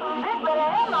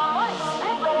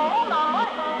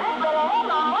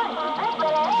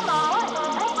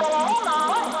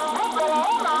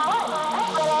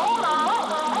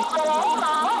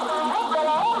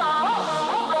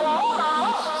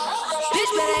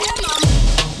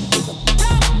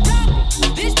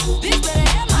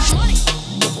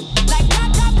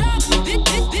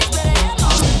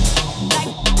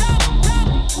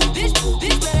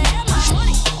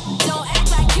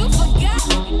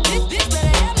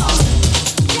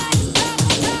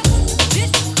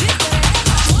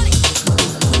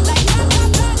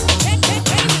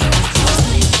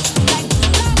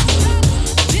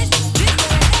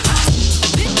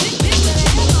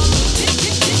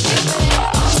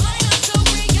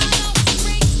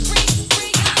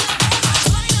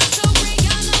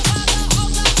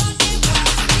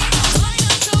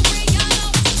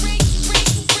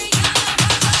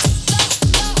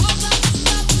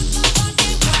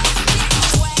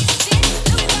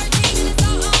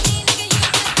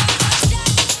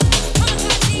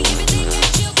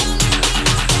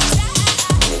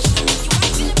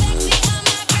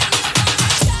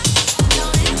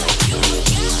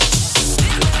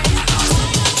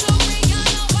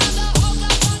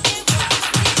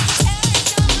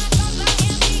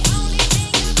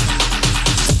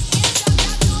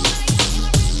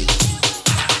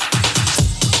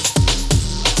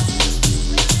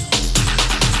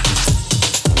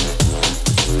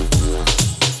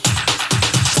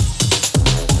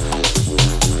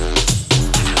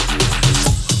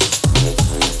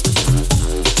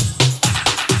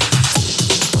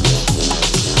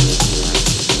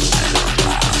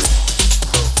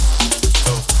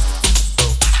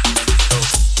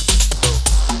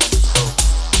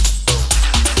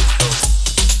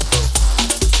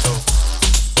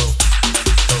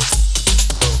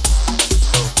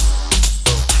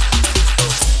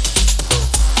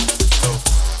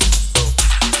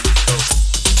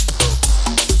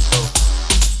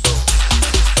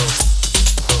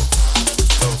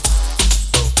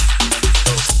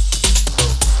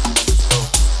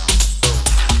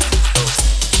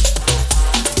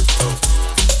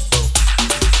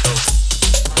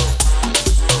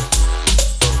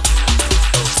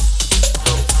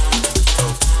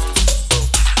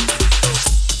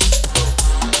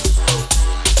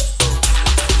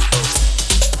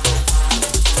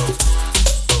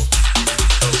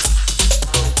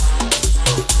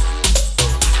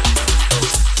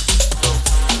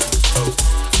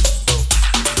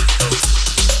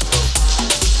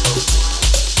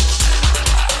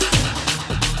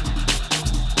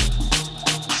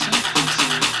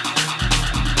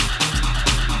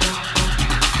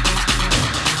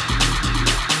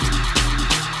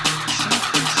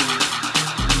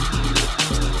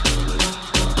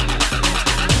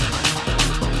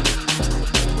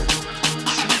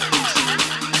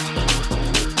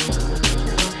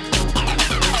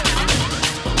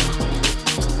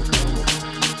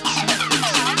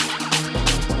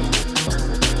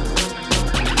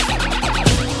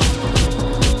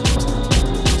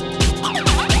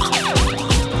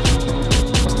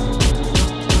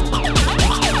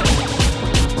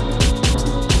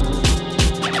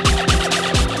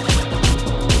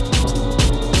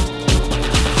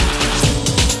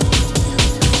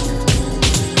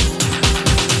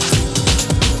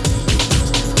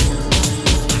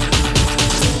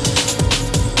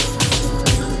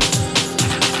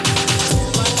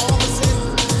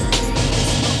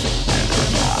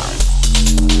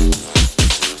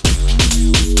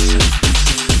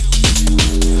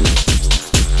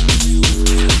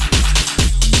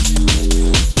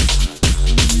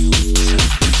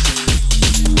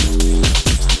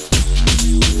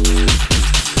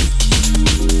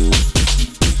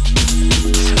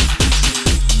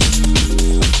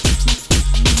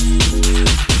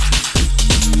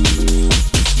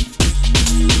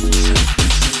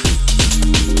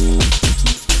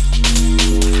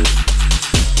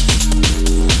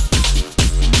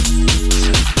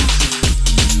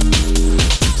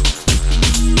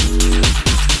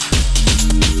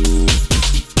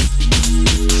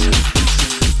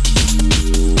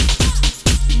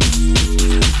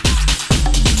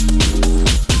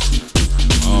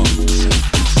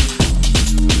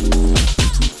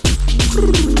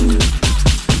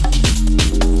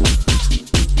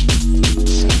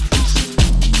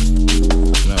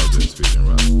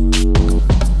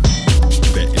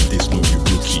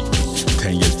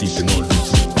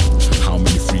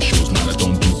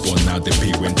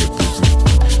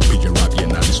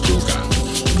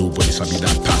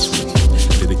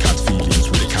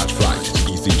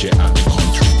 DJ out the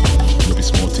country. No be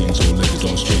small things, all let it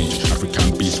don't change.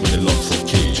 African beats with a lot from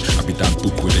cage. I be that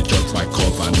book with a judge by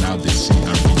cover. Now they see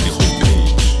and read the whole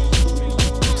page.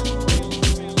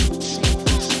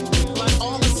 Like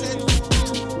all I said,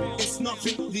 it's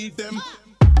nothing, leave them.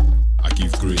 I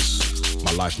give grace,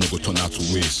 my life no go turn out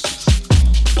to waste.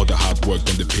 All the hard work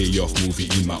done the payoff, moving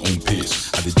in my own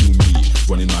pace. I dey do me,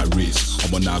 running my race.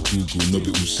 I'm on that Google, no be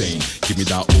Hussein. Give me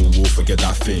that old wolf, forget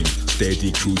that fame.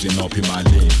 Steady cruising up in my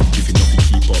lane. If you know you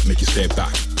keep up, make it step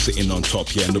back. Sitting on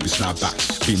top, yeah, no be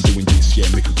snapbacks. Been doing this, yeah,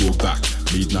 make it go back.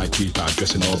 Midnight creeper,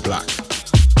 dressing all black.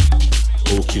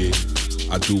 Okay,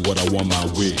 I do what I want my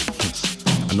way.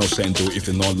 I know saying though, if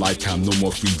you not like I'm no more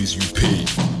freebies you pay.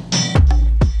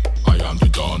 I am the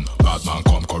Don, bad man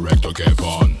come correct or get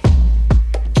born.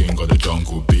 King of the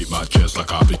jungle, beat my chest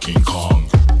like I be King Kong.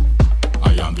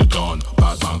 I am the Don,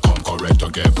 bad man come correct or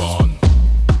get born.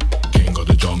 King of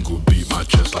the jungle, beat my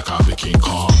chest like I be King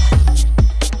Kong.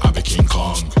 I be King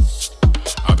Kong.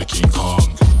 I be King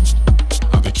Kong.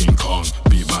 I be King Kong,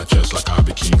 beat my chest like I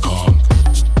be King Kong.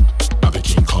 I be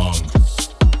King Kong.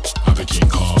 I be King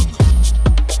Kong.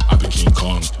 I be King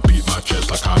Kong, beat my chest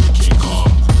like I be King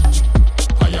Kong.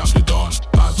 I am the Don,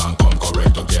 bad man come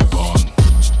correct or get born.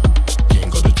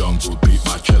 Jungle, beat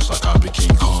my chest like I be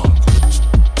King Kong.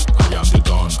 I am the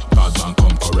Don, bad man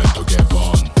come correct or get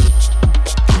born.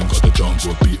 King of the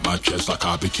jungle, beat my chest like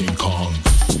I be King Kong.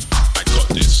 I got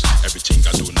this, everything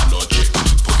I do na logic.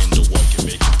 Put in the work and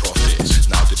making profits.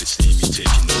 Now that they see me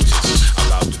taking notice,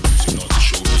 allow the music not to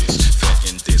show this. Fair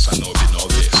in this, I know be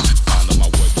novice. Man on my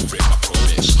word to break my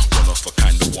promise. One of a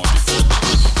kind, the one before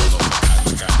this. One of a kind,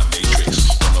 my kind of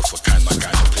matrix. One of a kind, my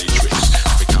kind of play tricks.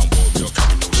 African warrior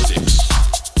carry no sticks.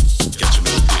 Get to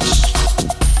know this.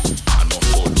 I know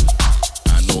follow.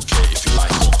 I know care if you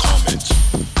like or comment.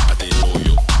 I dey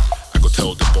loyal. I go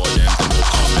tell the boy them they no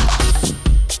comment.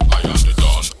 I am the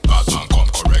Don, bad man come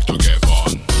correct or get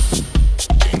born.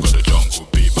 King of the jungle,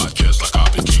 beat my chest like I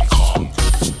be King Kong.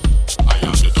 I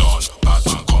am the Don, bad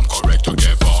man come correct or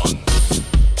get born.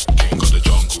 King of the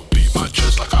jungle, beat my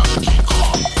chest like I be King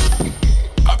Kong.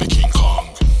 I be King Kong.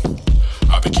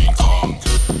 I be King Kong.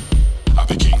 I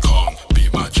be King Kong,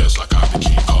 beat my chest like I be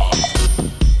King Kong.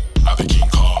 I be King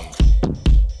Kong.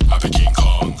 I be King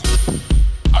Kong.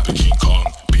 I be King Kong,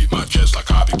 beat my chest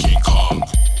like I be King Kong.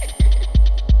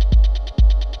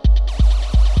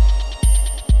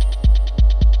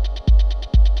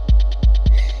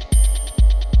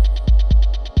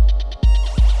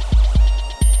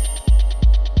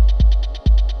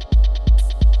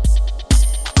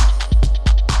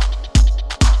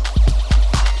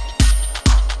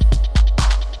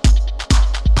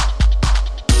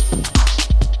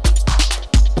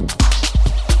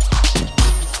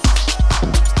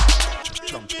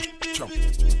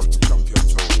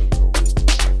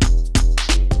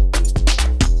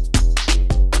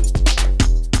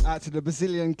 Out to the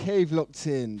Brazilian cave locked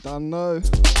in, don't know.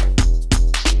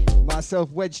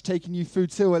 Myself, Wedge, taking you through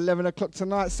till 11 o'clock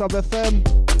tonight, Sub FM.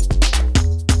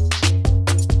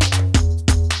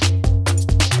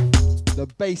 The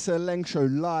Bass and Leng Show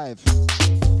live.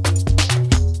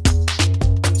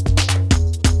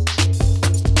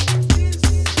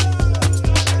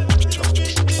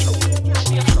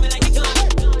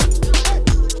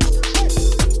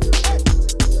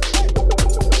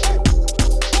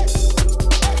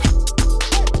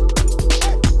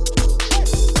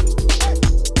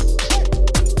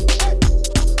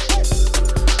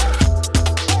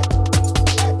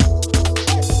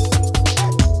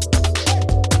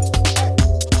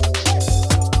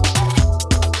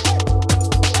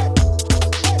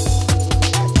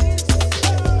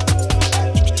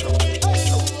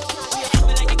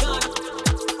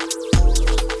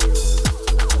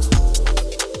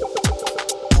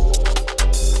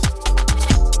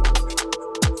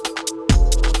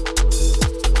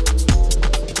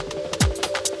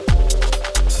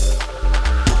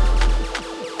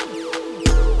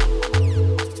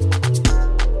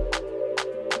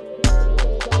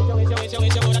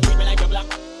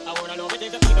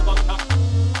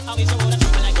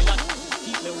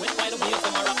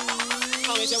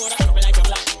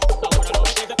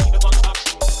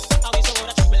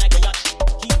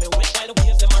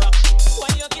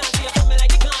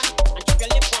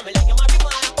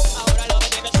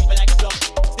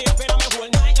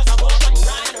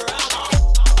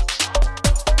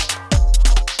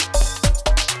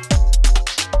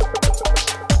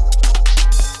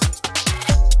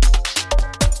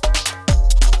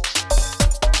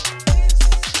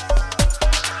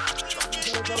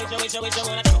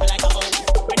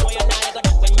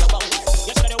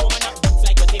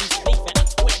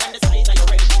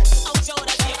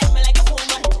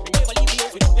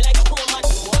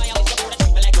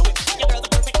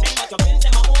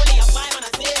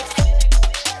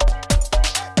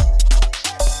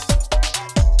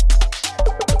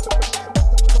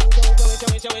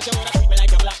 wanna treat me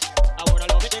like a black. I wanna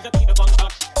love it if you keep it on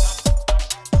top.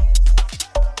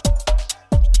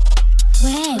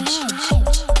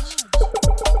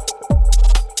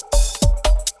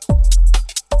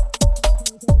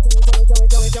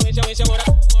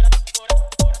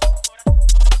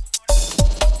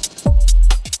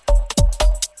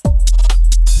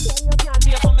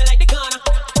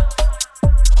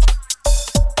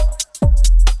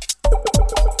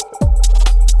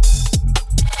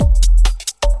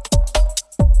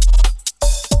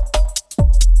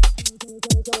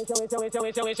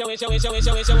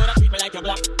 Show wanna treat me like a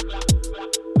black.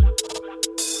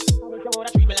 Show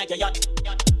wanna treat me like a yacht.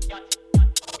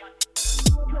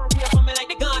 You for me like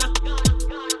the Ghana.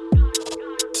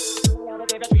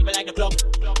 Baby, treat me like the club.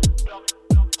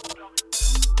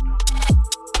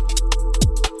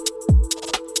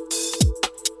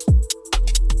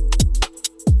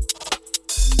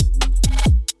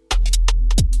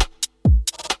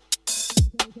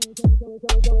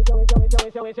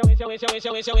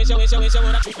 Show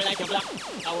wanna treat me like a black.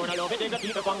 I wanna love it if you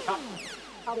keep it on top.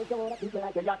 I wish you wanna treat me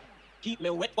like a yacht. Keep me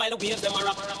wet while the waves them a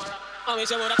rock. I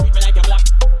wish you wanna treat me like a black.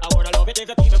 I wanna love it if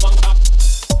you keep it on top.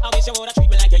 I wish you wanna treat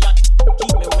me like a yacht.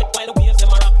 Keep me wet while the waves them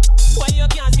a rock. Why you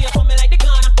can't see it for me like the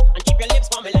Ghana and keep your lips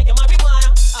for me like a marijuana.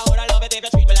 I wanna love it if you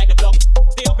treat me like the club.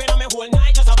 Stay up in on me whole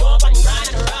night just a bump and grind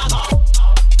and rock.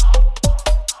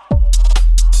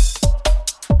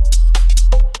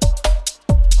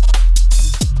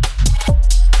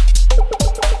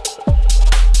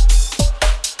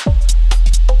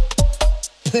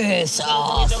 Piss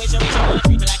off.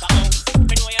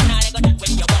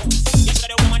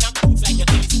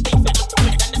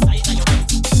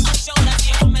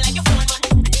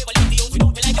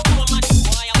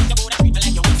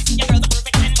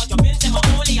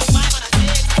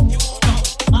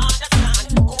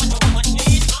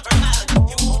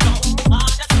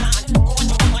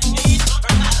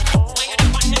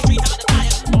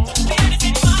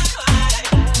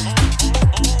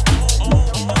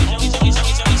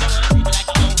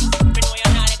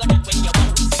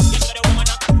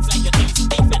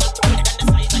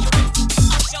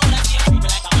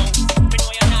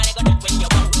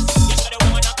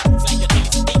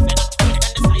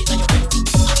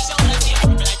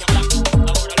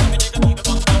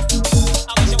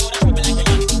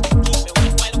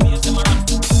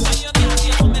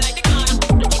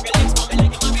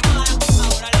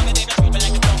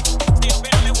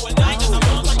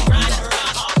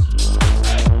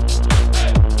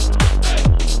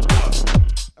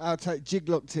 Take Jig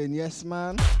locked in, yes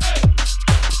man.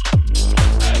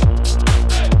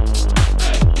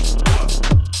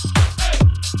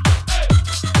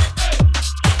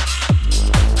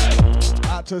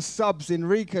 Out to Subs in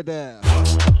Rika there.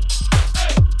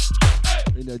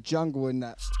 In the jungle and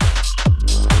that.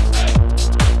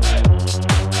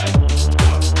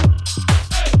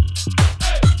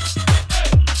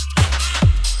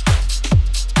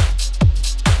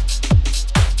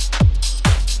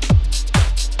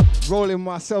 Rolling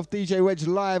myself, DJ Wedge,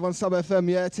 live on Sub FM,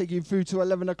 yeah, taking you through to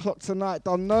 11 o'clock tonight,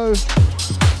 don't know.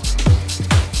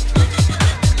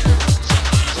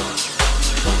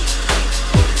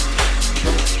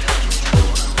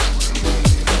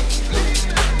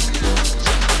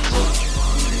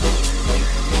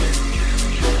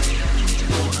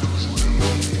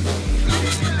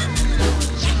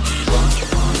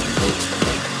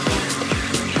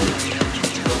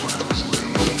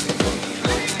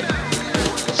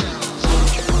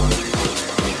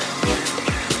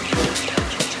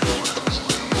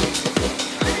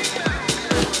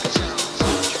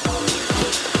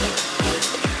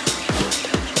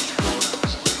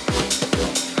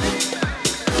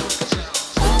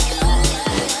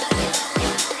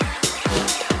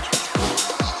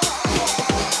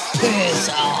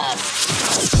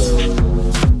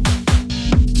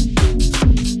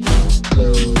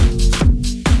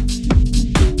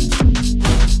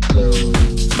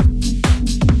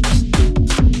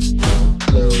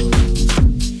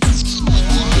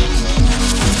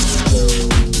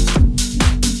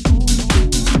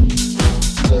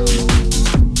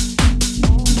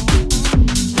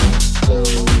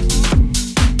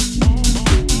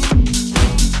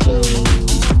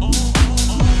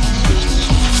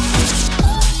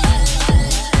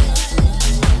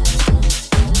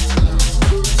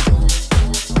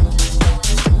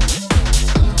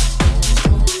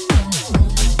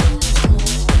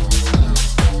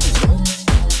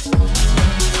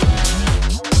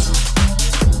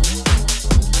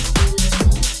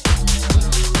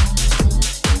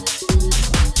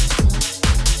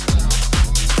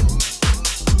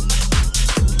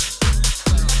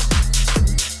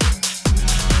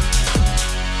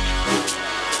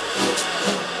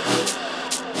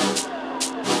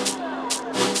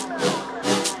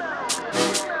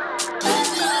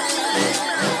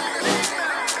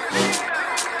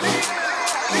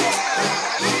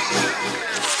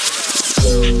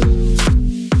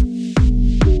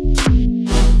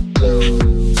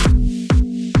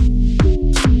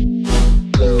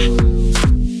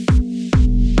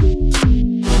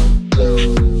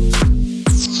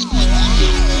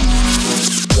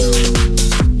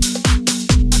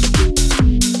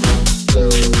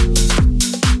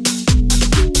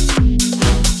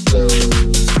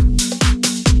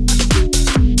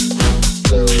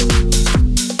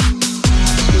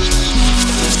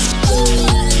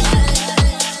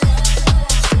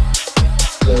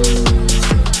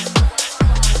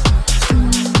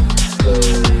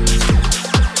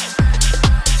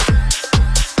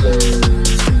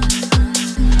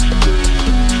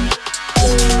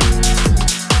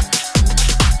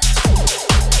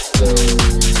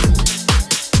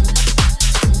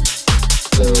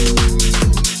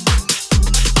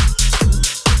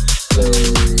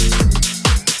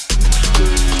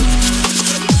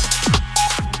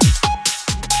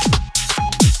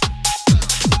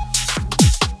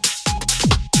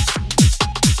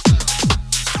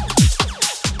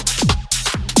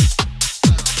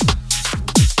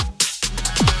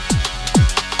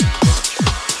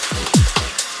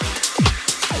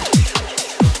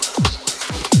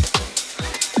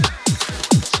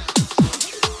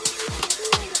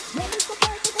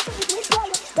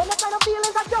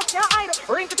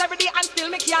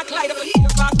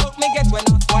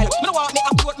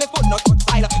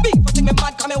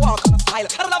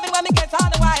 style. I love it when me get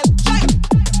on the wild.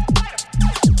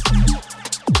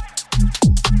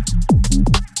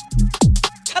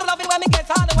 I love it when me get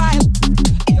on the wild.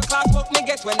 Your class work me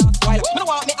get when I spoil. Me no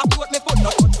want me up to me foot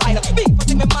not on style. Big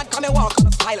for me mad come me walk on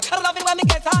a style. I love it when me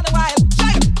get on the wild.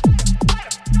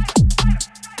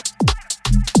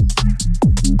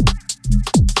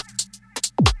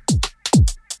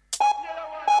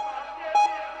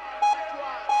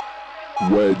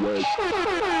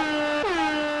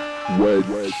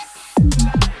 Wedge.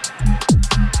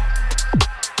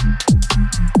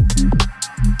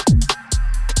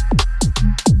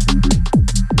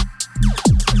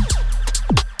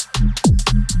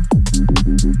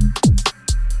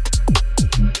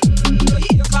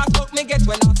 Your class book me get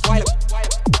when I spoil.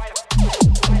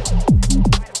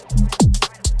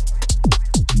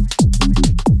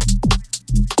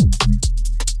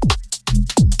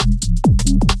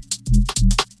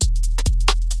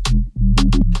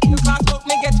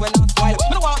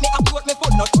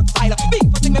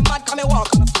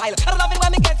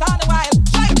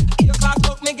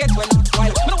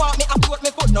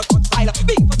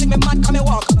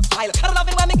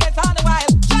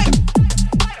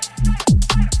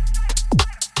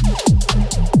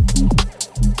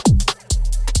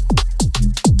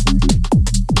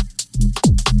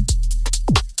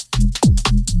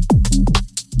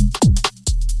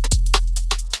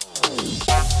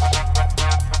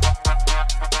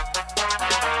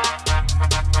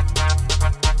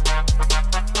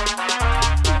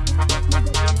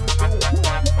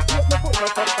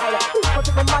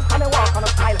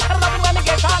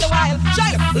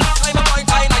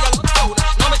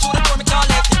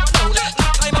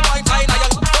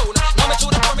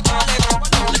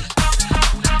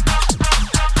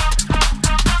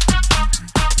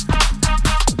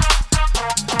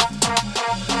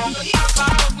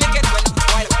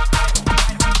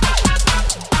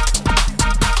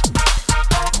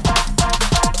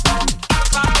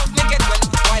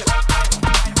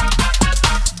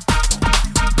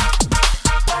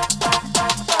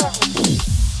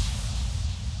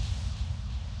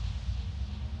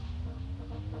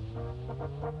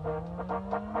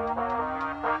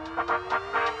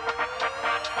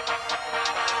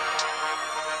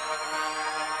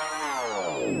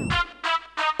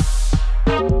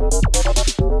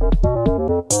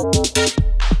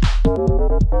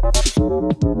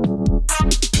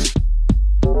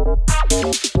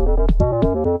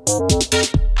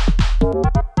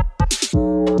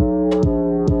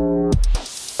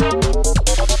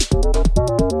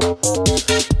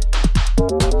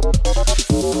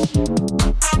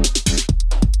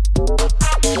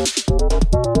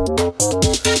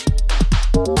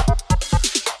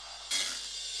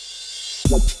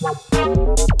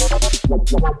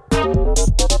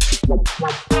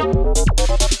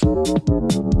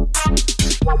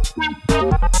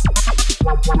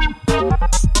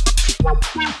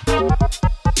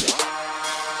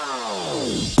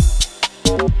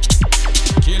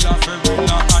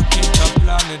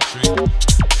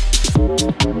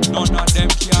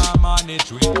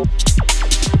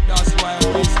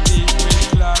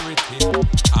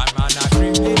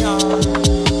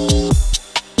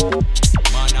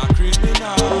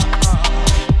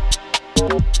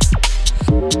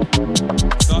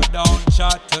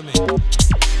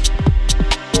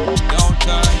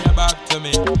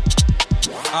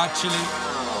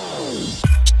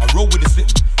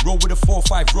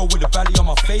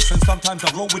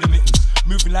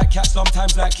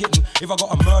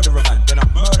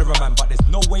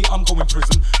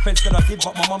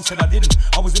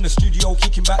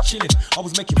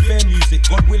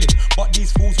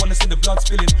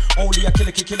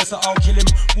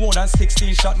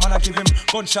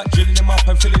 Gunshot drilling him up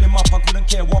and filling him up. I couldn't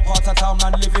care what part of town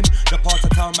man living. The part of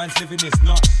town man's living is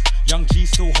nuts. Young G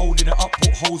still holding it up,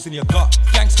 put holes in your gut.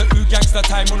 Gangster ooh, gangster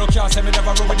time. When no can't say me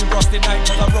never roll with the rusty night.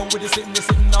 Cause I roll with the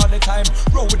sitting all the time.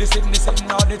 Roll with the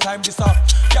sitting all the time. This up.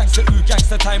 Gangster ooh,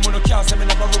 gangster time. When no can't say me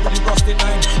never roll with the rusty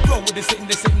night. Roll with the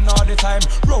sitting all the time.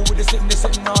 Roll with the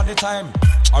sitting all the time.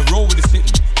 I roll with the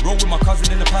sitting. Roll with my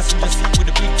cousin in the passenger seat with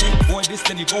a big thing. Boy, this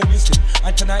then you go missing.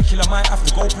 And tonight killer might have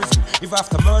to go prison. If I have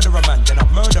to murder a man, then I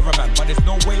murder a man. But there's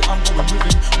no way I'm going with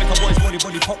him. Make a boy's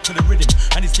body pop to the rhythm.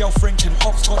 And his girlfriend can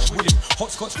hopscotch with him.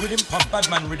 Hopscotch with him, pump bad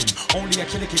man with him. Only a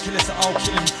killer can kill us, so I'll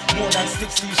kill him. More than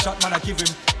 16 shot man I give him.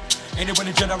 Anyone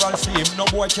in general see him, no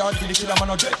boy can't kill the killer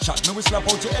man or dead shot. Me we slap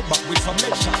out your head back with some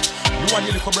lead shot. You and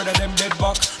your little brother them dead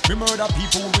back. Me murder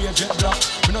people with a jet block.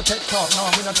 Me no take talk, no,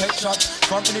 me no take shot.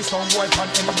 Front in the sound boy pan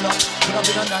any block. Could have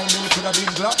been a 9 mil, could have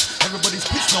been Glock. Everybody's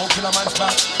pissed now, killer man's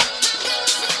back.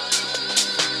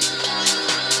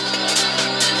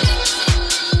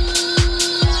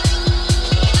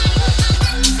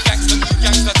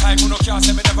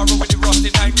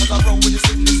 I roll with the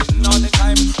sitting all the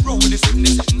time. Roll with the sitting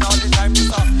all the time.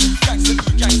 This up,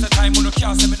 gangsta time. On the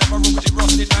car, me never roll with the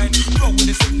rusty line. Roll with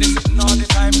the sitting all the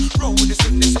time. Roll with the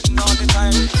sitting all the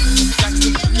time.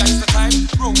 Gangsta time.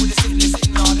 Roll with the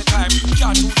sitting all the time.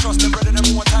 Can't too trust them, brother, them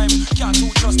one time. Can't too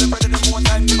trust them, brother, them one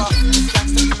time.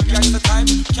 Gangsta time.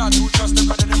 Can't too trust them,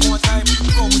 brother, them one time.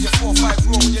 Roll with your 4-5,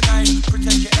 roll with your 9.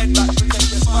 Protect your head back,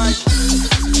 protect your spine.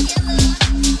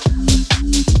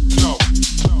 No.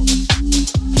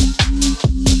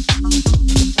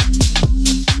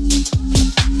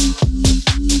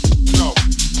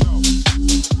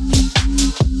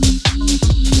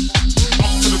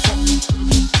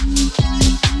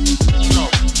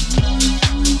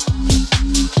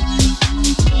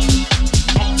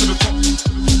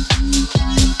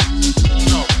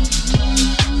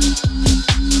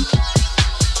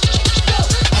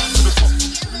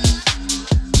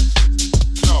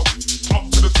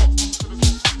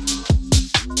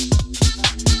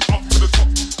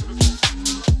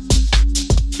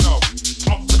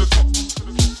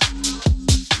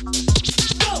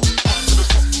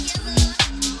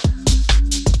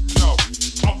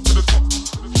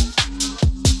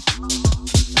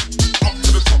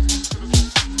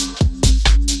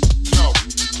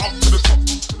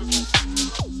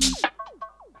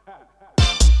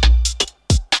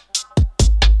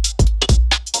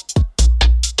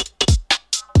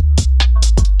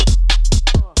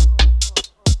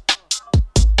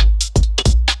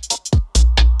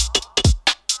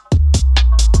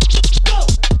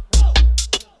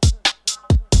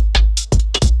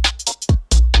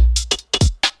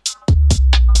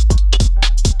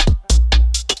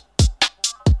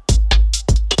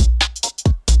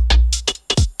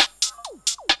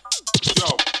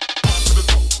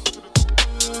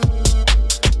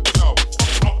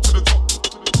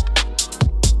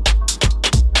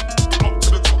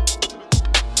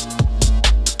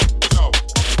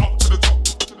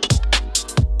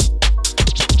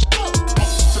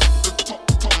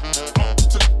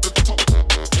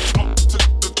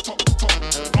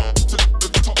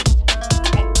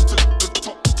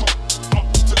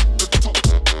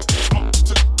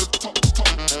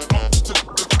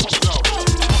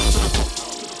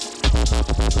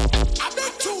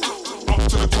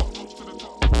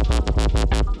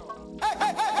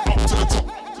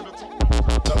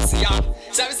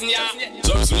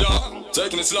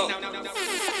 Taking it slow. 15,000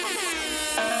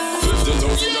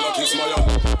 in a kiss my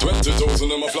hand.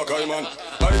 20,000 in my flock eye man.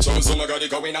 I trouble so I got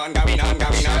it going on.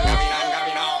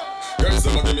 Girls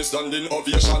them a give me standing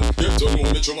ovation. Get to know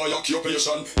me through my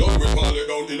occupation. Don't whip all it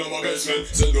down in my basement.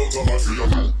 Send out to my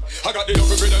freedom. I got the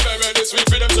love for them, baby. This sweet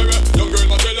for them, sorry. Young girl,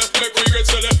 my jelly, make we get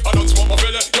silly. I don't smoke my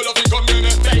belly. You love it, come near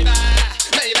me, baby.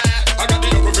 I got the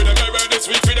love for them, baby. This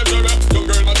sweet for them, sorry. Young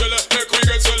girl, my jelly, make we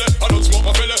get silly. I don't smoke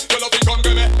my belly. You love it, come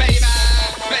near me, baby.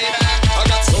 I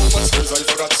got so much girls, I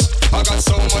forgot. I got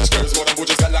so much girls, more than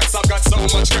butchers got locks. I've got so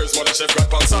much girls, more than chef got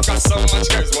pumps. I've got so much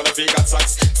girls, more than feet got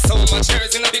socks. So much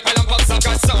girls in a big pile of pops. I've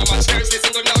got so much girls,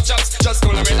 listen to no chops. Just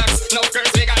cool and relax, no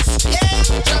girls Vegas. Yeah,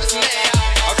 just me.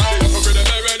 I got the love for them,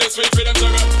 baby, this sweet for them,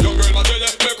 sorry. Young girl, my jelly,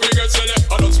 make we get silly.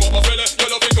 I don't smoke my belly, you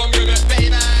love it, come give me,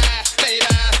 baby.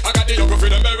 I got the love for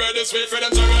them, baby, this sweet for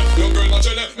them, sorry. Young girl, my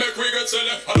jelly, make we get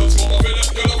silly. I don't smoke my belly,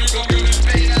 you love it, come give me,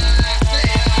 baby.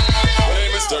 Hey,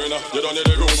 Miss Turner, you don't need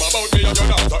a room about me and your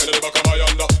daughter in the back of my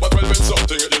under. But well, when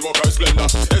something it will work out splendor.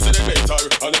 Is it the later,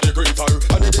 and the great her,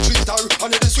 and the sweet her,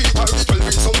 and the sweet her. It will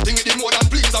bring something it did more than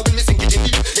please. I will me sink it in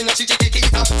deep in a chichi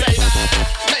kita. Baby,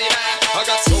 I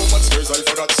got so much girls I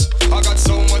forgot. I got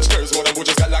so much girls more than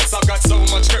butchers got locks. I've got so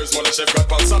much girls more than chef got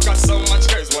pumps. I've got so much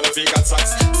girls more than feet got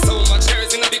socks. So much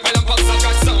girls in a big pile of pops. I've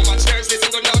got so much girls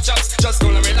listen to no chops. Just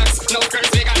cool and relax, no girls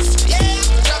Vegas. Yeah,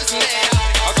 just me.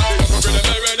 I got the love for them,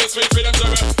 baby, this sweet for them,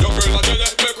 sorry. Young girl, my jelly,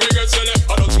 make we get silly.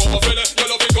 I don't smoke my belly, you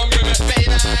love it, come give me,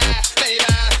 baby.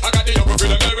 I got the love for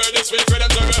them, baby, this sweet for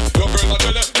them, sorry. Young girl, my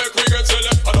jelly, make we get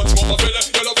silly. I don't smoke my belly,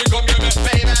 you love it, come give me,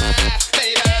 baby.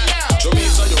 Show me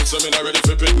so young, so me not ready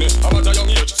for picnic. I'm at a young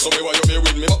age, so me why you be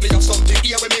with me. But me have something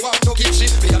here when me want to keep shit.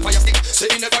 Me a fire stick, say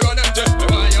you never run empty. Me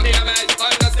want you near me,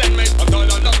 understand me. I'm tall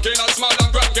and knocking and small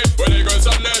and cranky. When they girls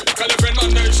are there, call your friend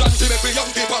man nation. They make me young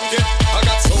keep on get. I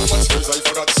got so much girls I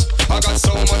forgot. I got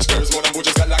so much girls more than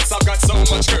butchers got locks. I've got so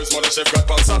much girls more than chef got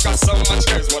pumps. I've got so much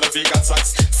girls more than feet got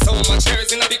socks. So much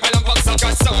girls in a big pile of pops. I've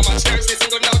got so much girls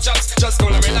listen to no chops. Just cool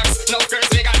and relax, no girls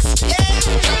Vegas. Yeah,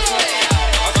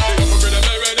 I got the love for them,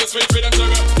 baby, this sweet for them,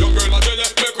 sorry. Young girl, my jelly,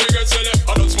 make we get silly.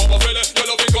 I don't smoke my belly, you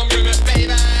love it, come give me,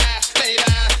 baby.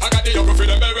 I got the love for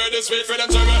them, baby, this sweet for them,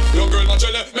 sorry. Young girl, my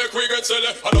jelly, make we get silly.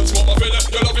 I don't smoke my belly,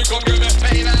 you love it, come give me,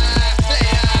 baby.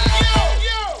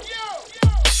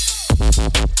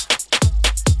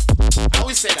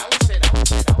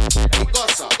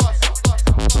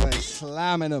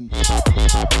 Slamming them.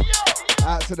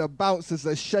 Out to the bouncers,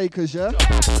 the shakers, yeah? I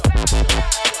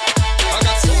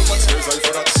got so much girls on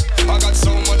products. I got so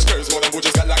much girls, more than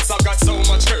butchers got locks. I've got so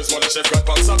much girls, more than chef got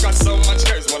pops. I've got so much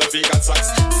girls, more than feet got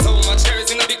socks. So much girls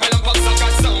in the big pile of pops. I've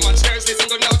got so much girls, listen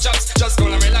good now chops. Just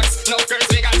gonna relax, no girls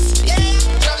we got. Yeah,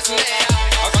 drops in there.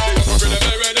 I got the upper girl,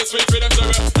 them ready, sweet for them,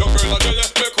 sorry. Your girl, I tell you,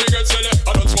 make we get silly.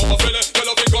 I don't smoke a filly, you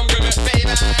love it, come give me.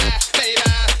 Baby, baby.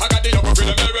 I got the upper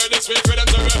girl, them ready, sweet for them,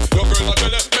 sorry. Your girl, I tell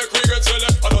you, make we get silly.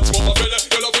 I don't smoke a filly,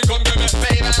 you love it, come give me.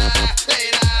 Baby,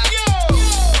 later.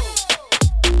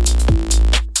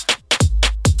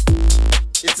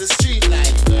 It's a street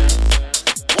life, girl.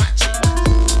 Watch it.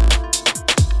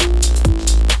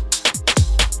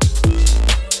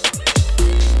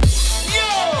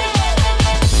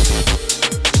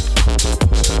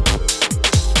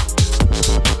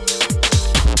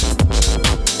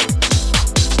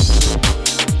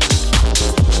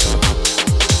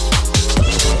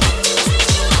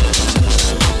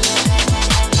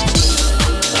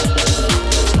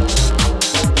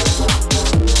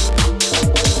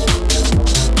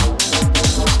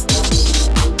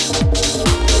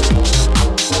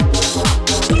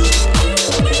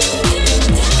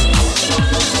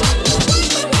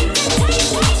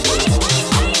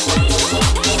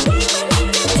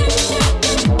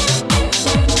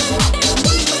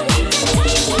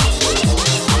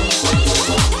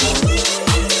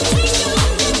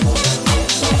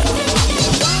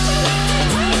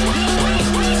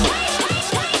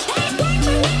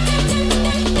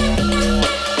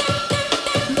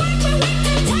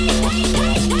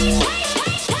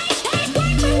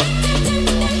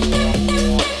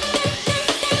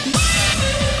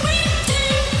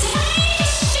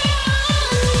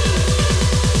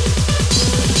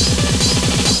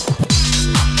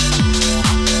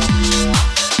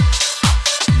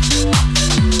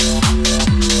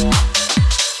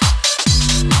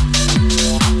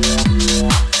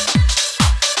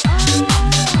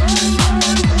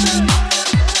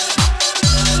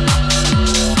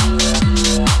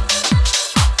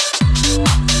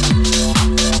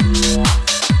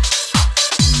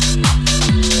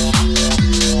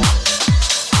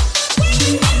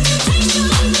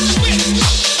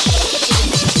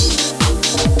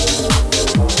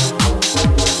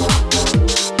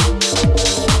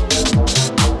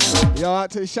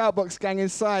 To the Shoutbox gang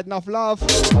inside, enough love.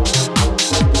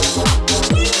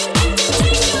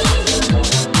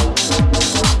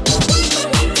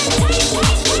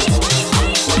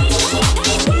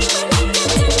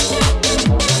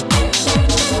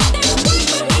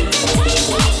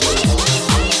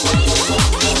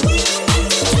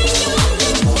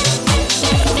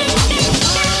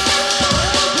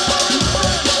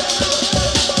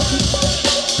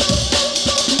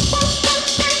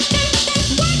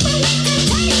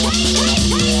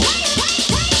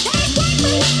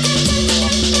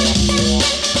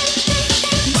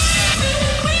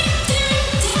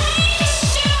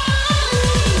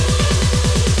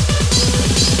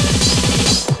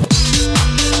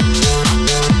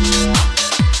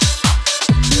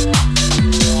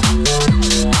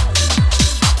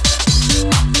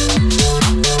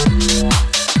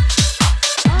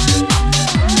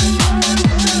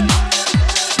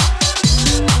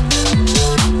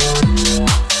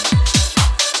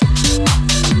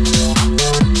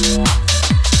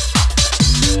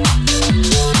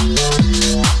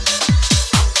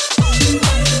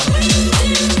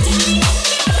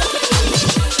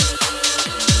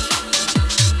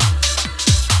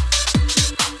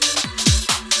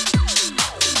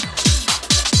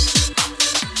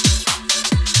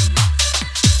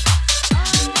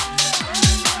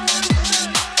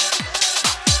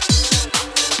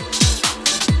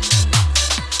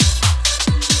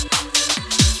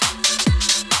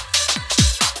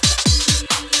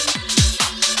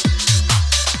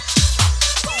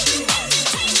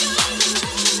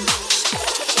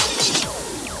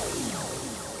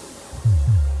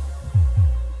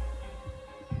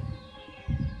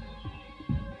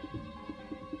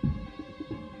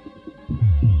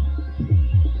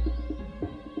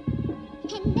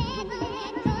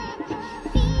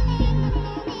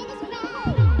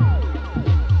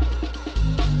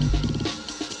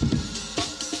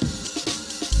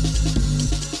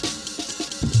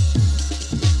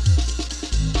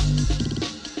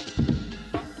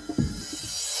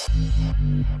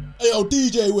 Yo,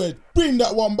 DJ Wedge, bring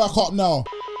that one back up now.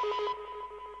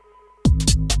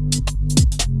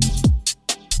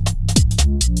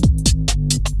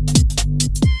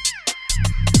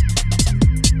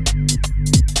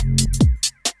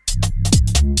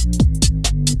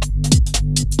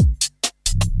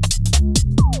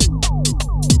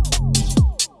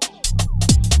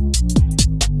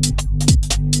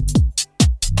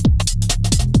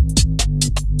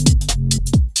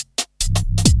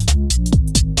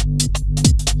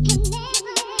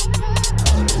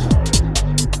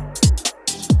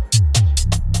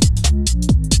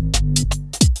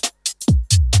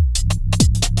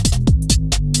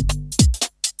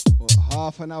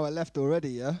 Half an hour left already,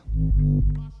 yeah?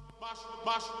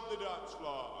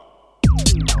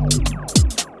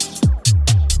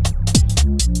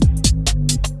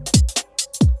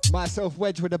 Myself,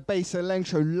 Wedge, with the Bass and Leng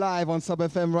Show live on Sub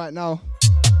FM right now.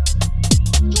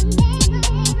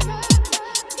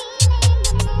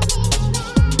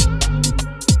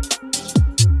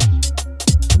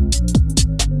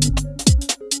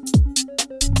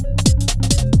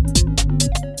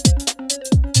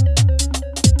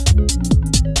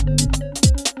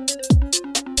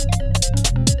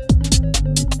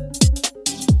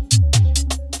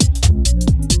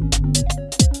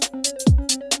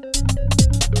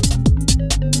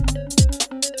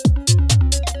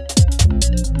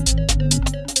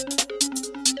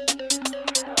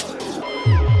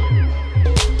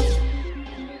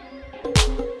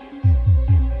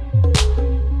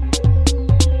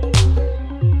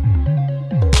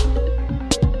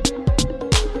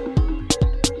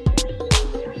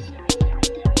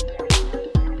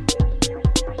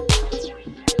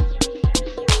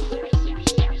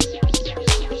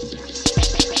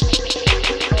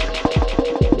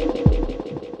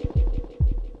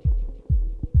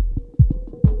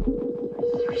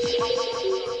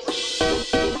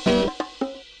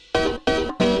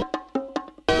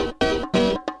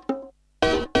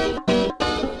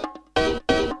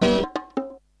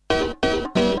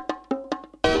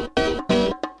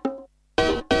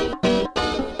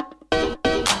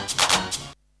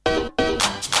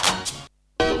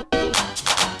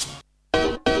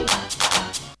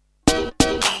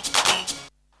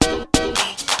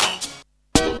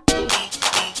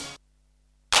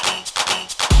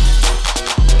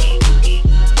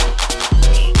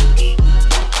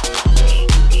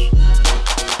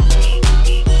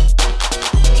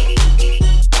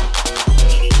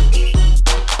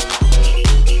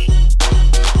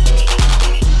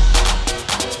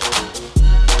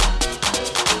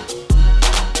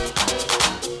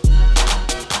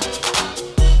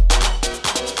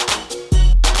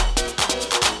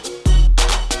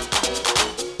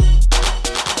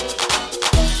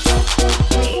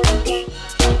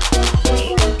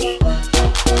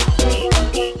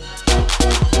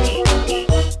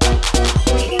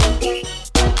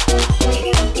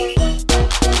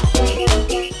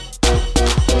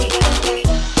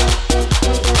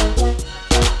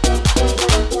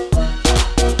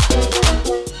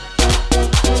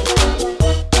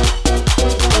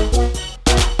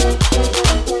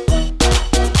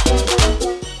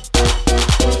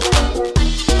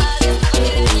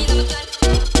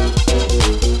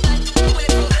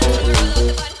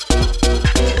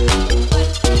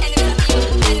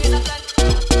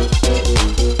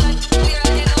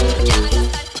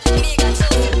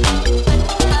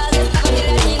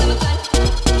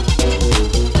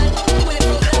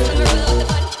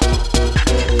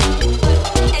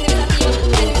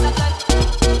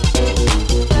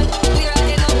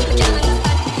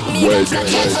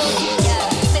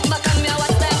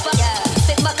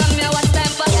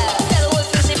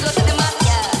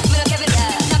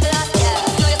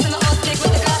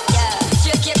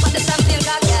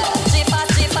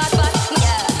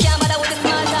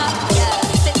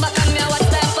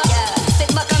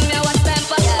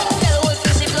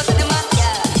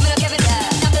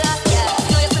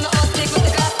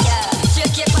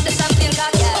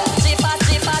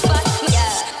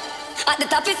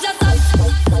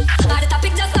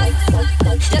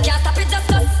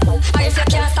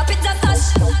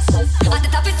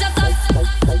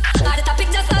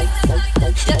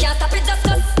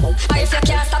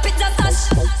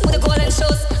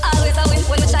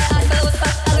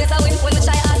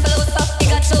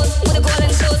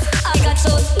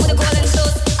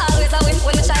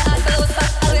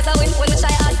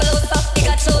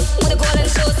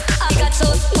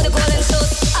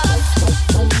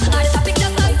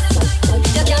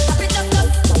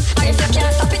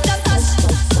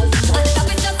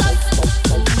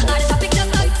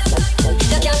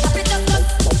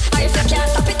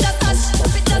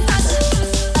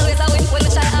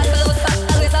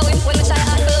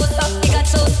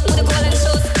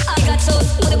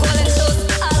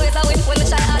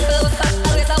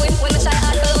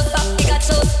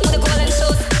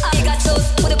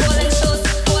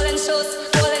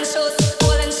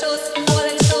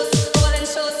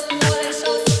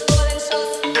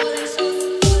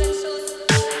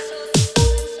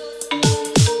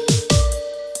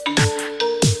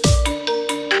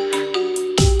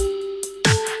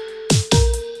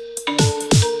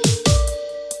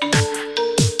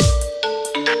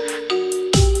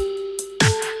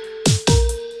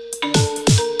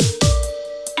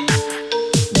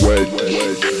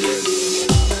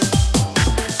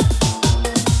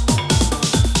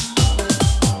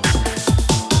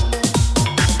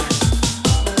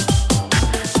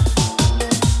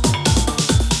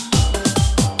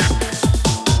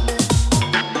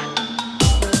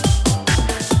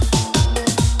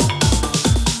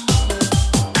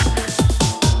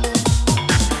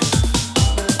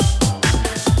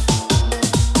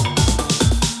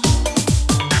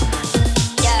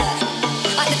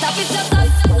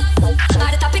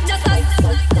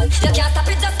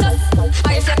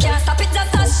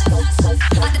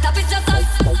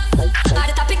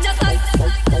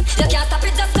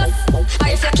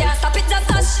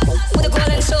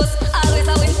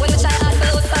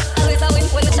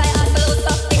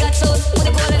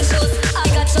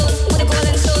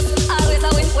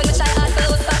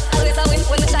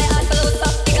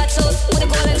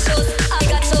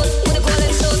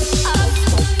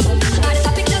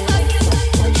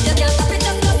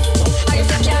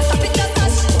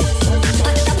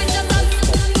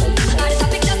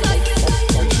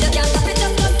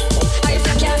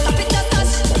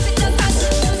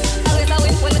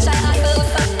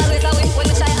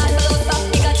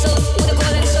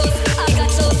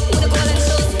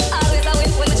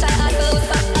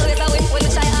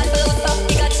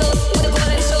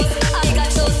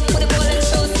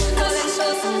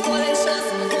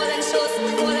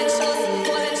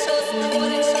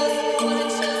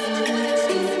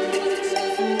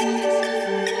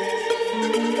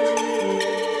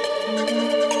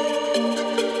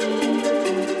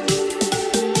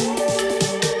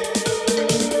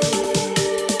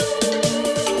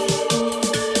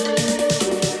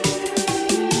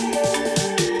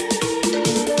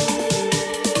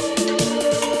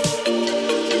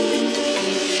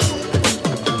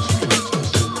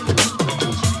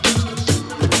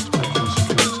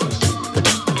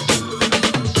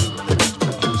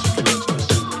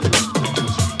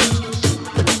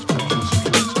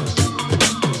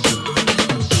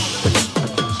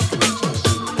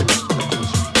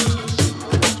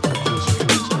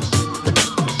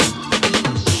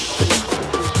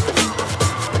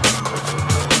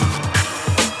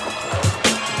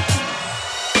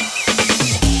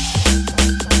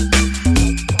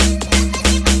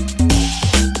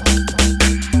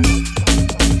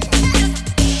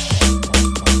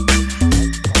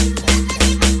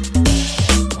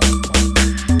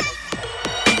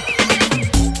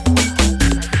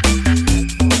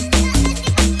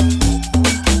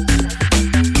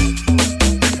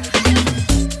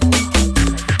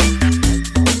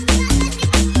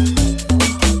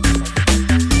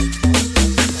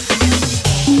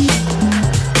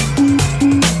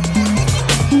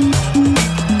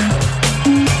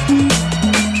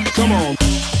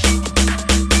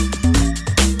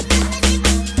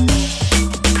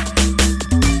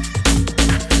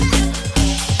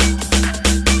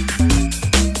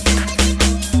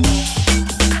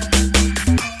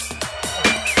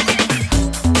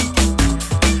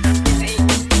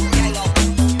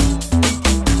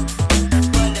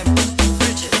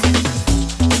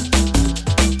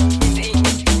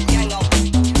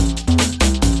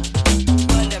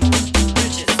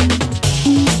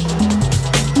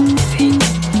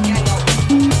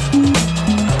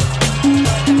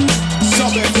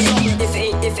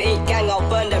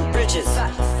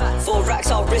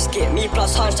 Me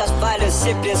plus hunch, that's violence.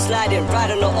 Sibling sliding,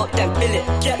 riding or up, then bill it.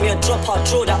 Get me a drop, I'll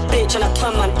draw that bitch. And I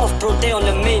turn man off, bro, they on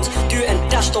the mains. Do it and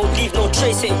dash, don't leave no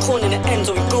trace. Ain't corn in the ends,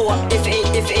 or we go up. If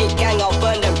it ain't gang, I'll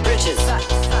burn them bridges. 4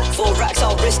 racks,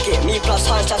 I'll risk it. Me plus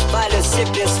hunch, that's violence.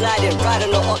 Sibling sliding,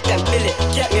 riding or up, then bill it.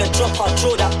 Get me a drop, I'll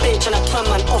draw that bitch. And I turn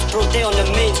man off, bro, they on the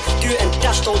mains. Do it and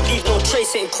dash, don't leave no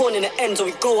trace. Ain't corn in the ends, or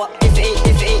we go up. If it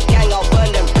ain't gang, I'll burn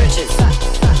them bridges.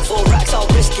 4 racks, I'll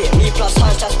risk it. Me plus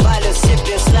hunch, that's violence.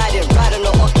 Sibling sliding, riding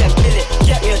or up, then bill it.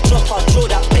 Get me a drop, I'll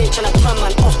draw that bitch. And I turn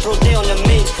man off, bro, they on the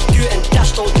mains. Do it and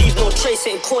dash, don't leave no trace.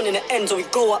 Ain't corn in the ends, or we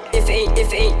go up. If it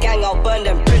ain't gang, I'll burn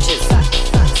them bridges. 4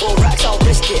 racks, I'll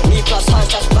risk it. Me plus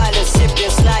hunch, that's violence.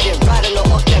 Sibling sliding, riding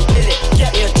or up, then bill it.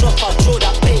 Get me a drop, I'll draw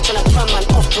that bitch. And I turn man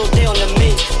off, bro, they on the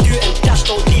mains. Do it and dash,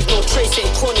 don't leave no trace.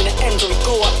 Ain't corn in the ends, or we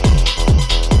go up.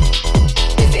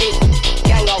 If it ain't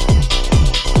gang, I'll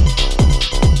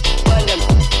burn them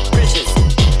bridges.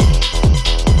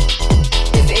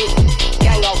 If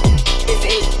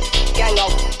it ain't gang,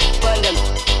 I'll burn them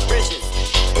bridges.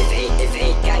 If it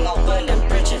ain't gang, I'll burn them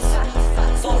bridges.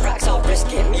 4 racks, I'll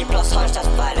risk it. Me plus hunch, that's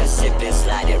violence. Sibling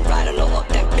sliding, riding or up,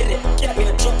 then bill it. Get me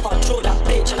a drop, I'll draw that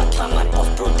bitch. And I turn man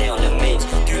off, bro, they on the mains.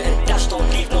 Do it and dash, don't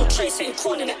leave no trace. Ain't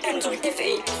corn in the ends, or if it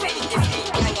ain't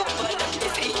gang, I'll burn them.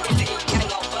 If it ain't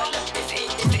gang, I'll burn them. If it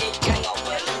ain't gang, I'll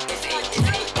burn them. If it ain't gang, I'll burn them. If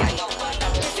it ain't gang, I'll burn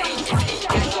them.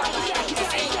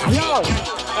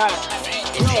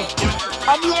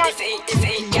 If it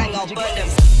ain't gang, I'll burn them.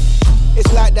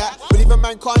 It's like that, believe a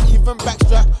man can't even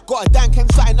backstrap. Got a dank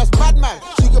and something that's mad, man.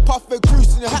 She can puff and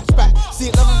cruise in a hatchback. See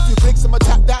it, loving 2 clicks, I'ma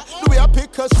tap that. The way I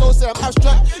pick her soul, say I'm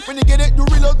abstract. When you get it, you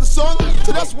reload the song.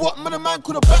 So that's what man, a man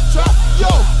could have backtracked. Yo,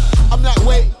 I'm like,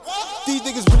 wait, these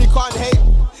niggas really can't hate.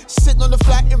 Sitting on the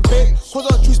flat in bait. Cause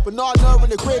on juice, banana,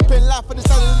 and the grape in life. For the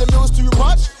sound of the meals too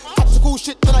much. Tactical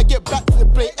shit, then I get back to the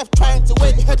plate. F trying to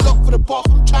wait, headlock for the bath.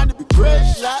 I'm trying to be great.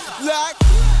 Like,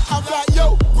 I'm like,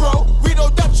 yo, bro, we know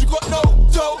that you got no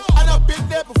dough. And I've been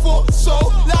there before, so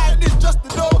lying is just a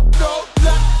no.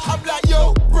 Like, I'm like,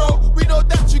 yo, bro, we know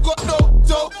that you got no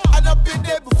dough. And I've been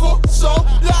there before, so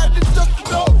lying is just a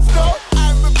no. I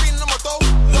haven't been on my dough,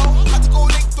 no. Had to go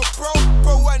link to bro,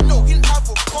 I know he didn't have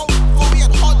a phone. But we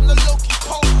had hard on the low-key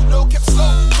pole, no, kept slow,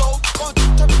 though. Gone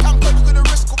to every time, you're gonna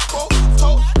risk a boat.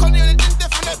 Can't hear it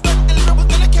indefinite, but the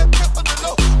rebels gonna kept on the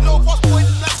low. Low boss boy,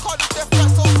 the last card is death,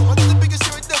 that's also. I did the biggest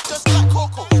shit with death, just like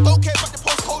Coco. Don't care about the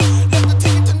postcode, left the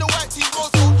ticket in the white team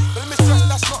rose gold. But let me stress,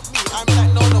 that's not me. I'm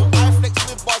like, no, I flex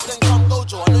with bars, then come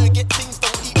dojo. I know you get things,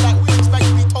 don't eat like we expect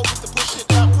to be told to push it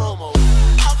like promo.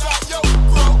 I'm like, yo,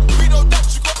 bro, we know that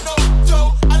you got no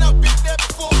dough. And I've been there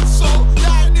before, so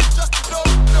lying is just a no.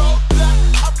 Like,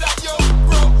 I'm like, yo,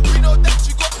 bro, we know that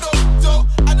you got no dough.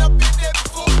 And I've been there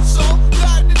before, so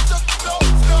lying is just a no.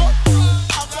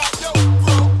 I'm like, yo,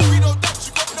 bro, we know that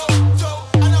you got no dough.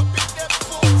 And I've been there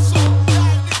before, so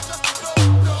lying is just a no.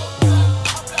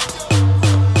 I'm like, yo, bro, we know that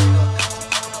you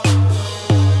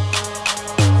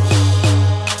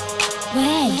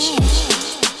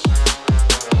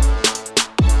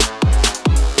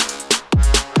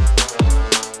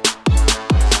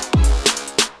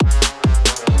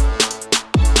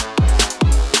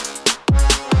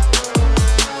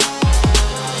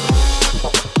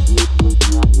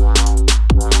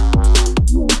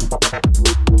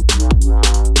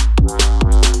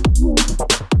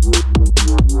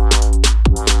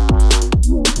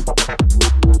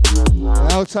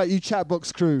I'll take you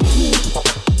Chatbox crew.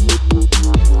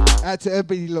 Out to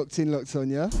everybody locked on,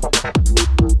 yeah?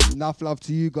 Enough love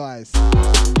to you guys.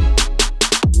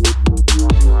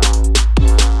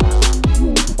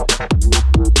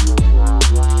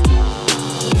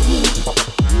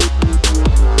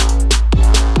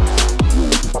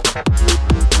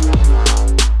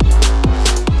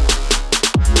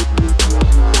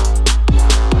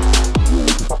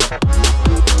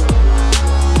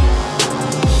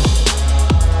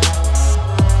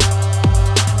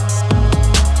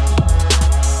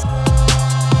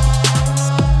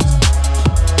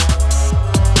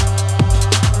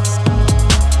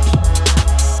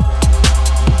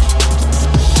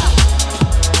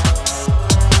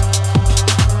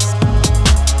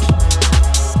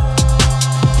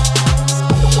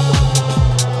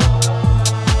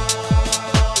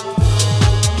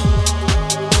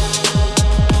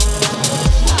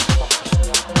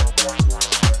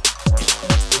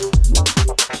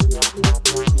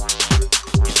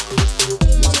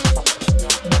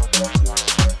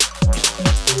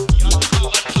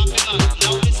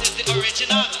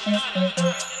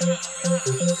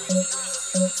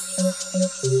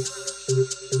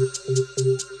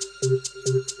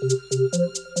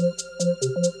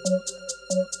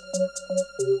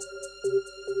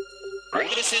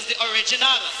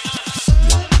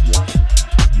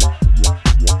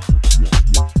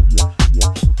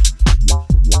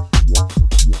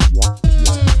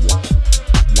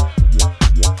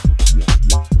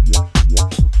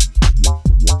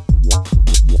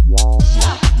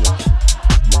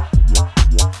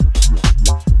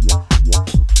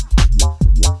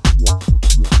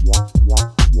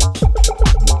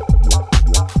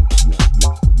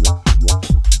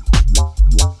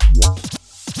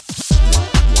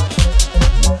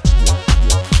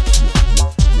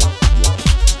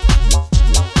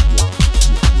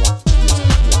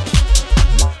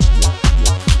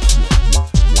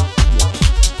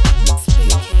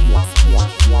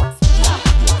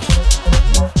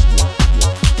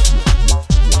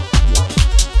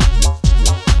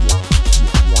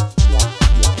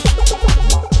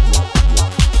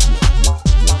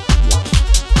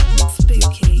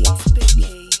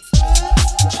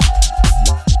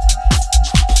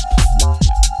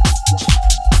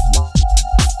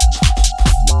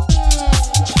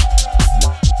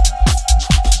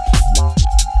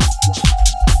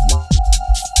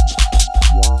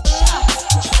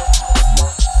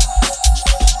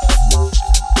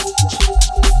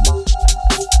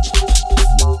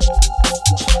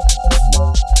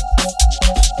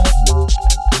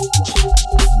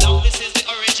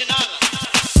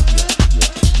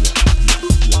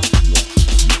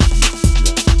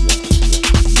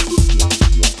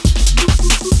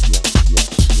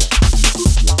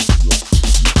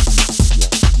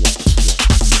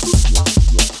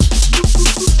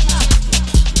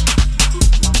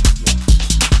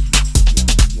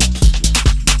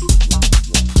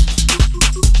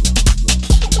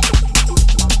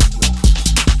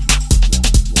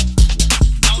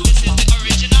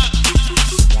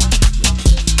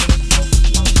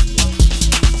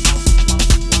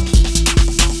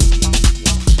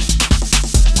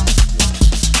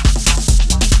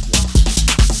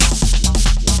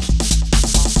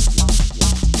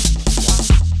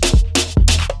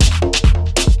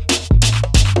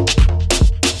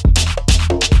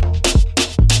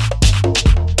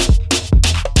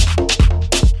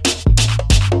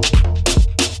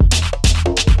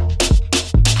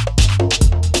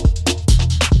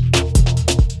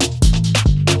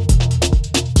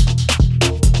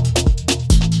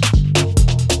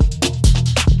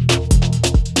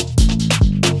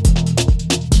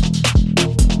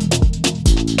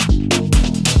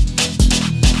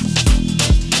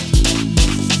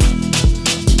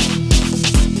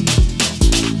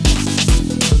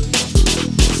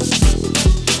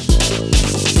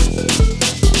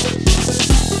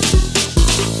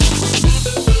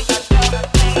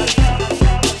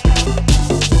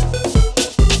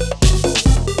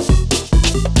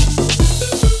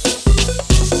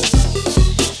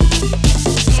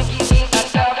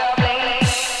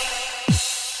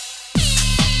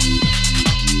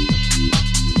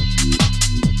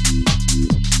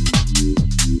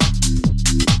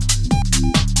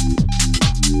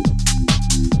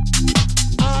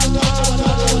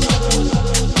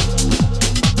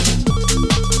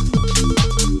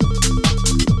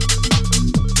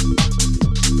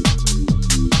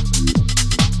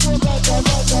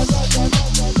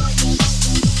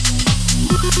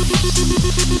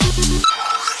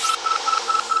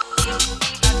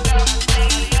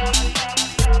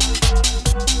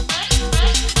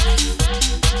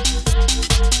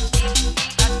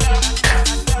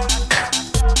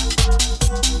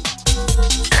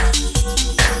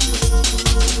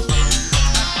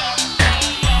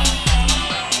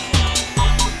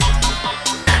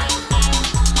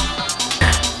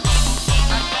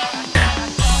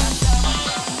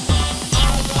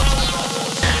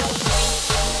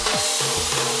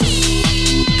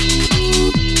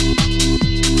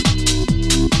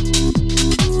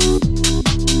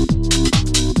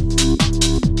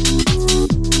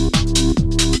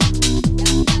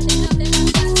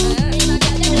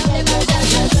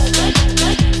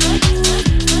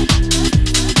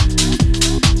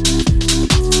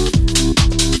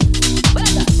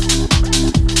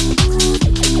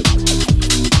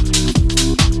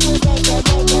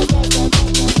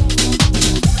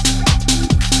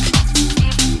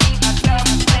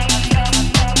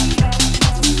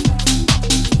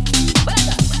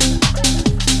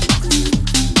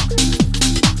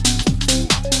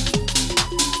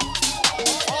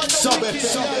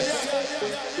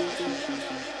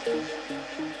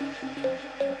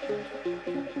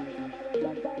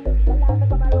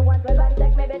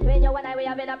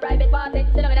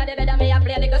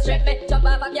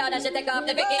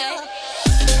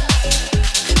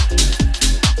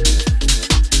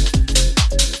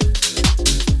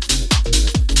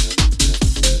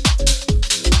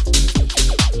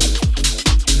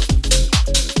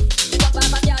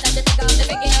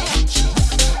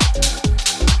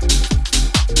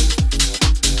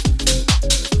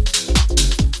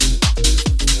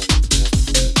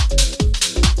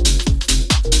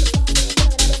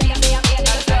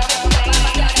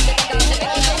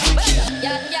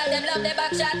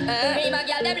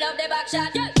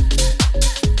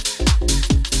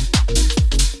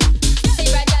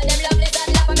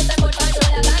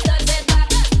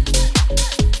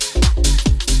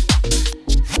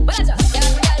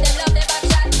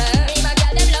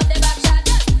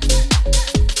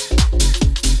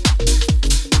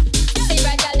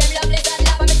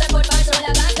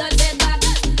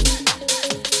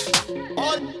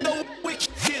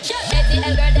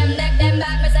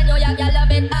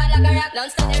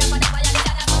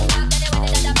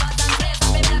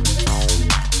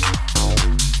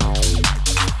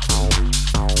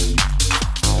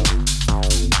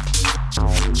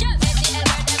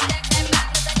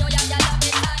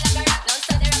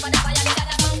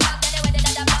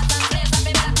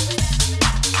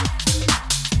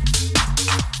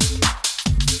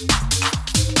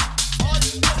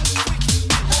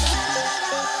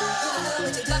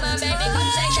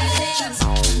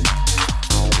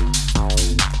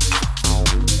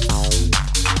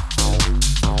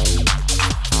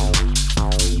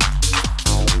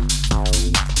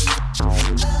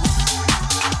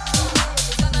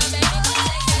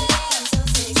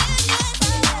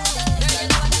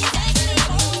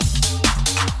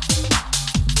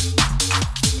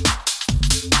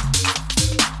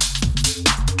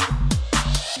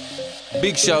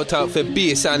 Big shout out for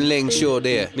Bass and Leng show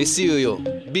there. Me see you.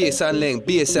 Bass and Leng,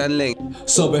 Bass and Leng.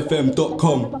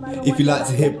 SubFM.com. If you like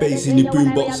to hear bass in your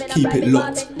boombox, keep it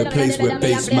locked. A place where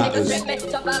bass matters.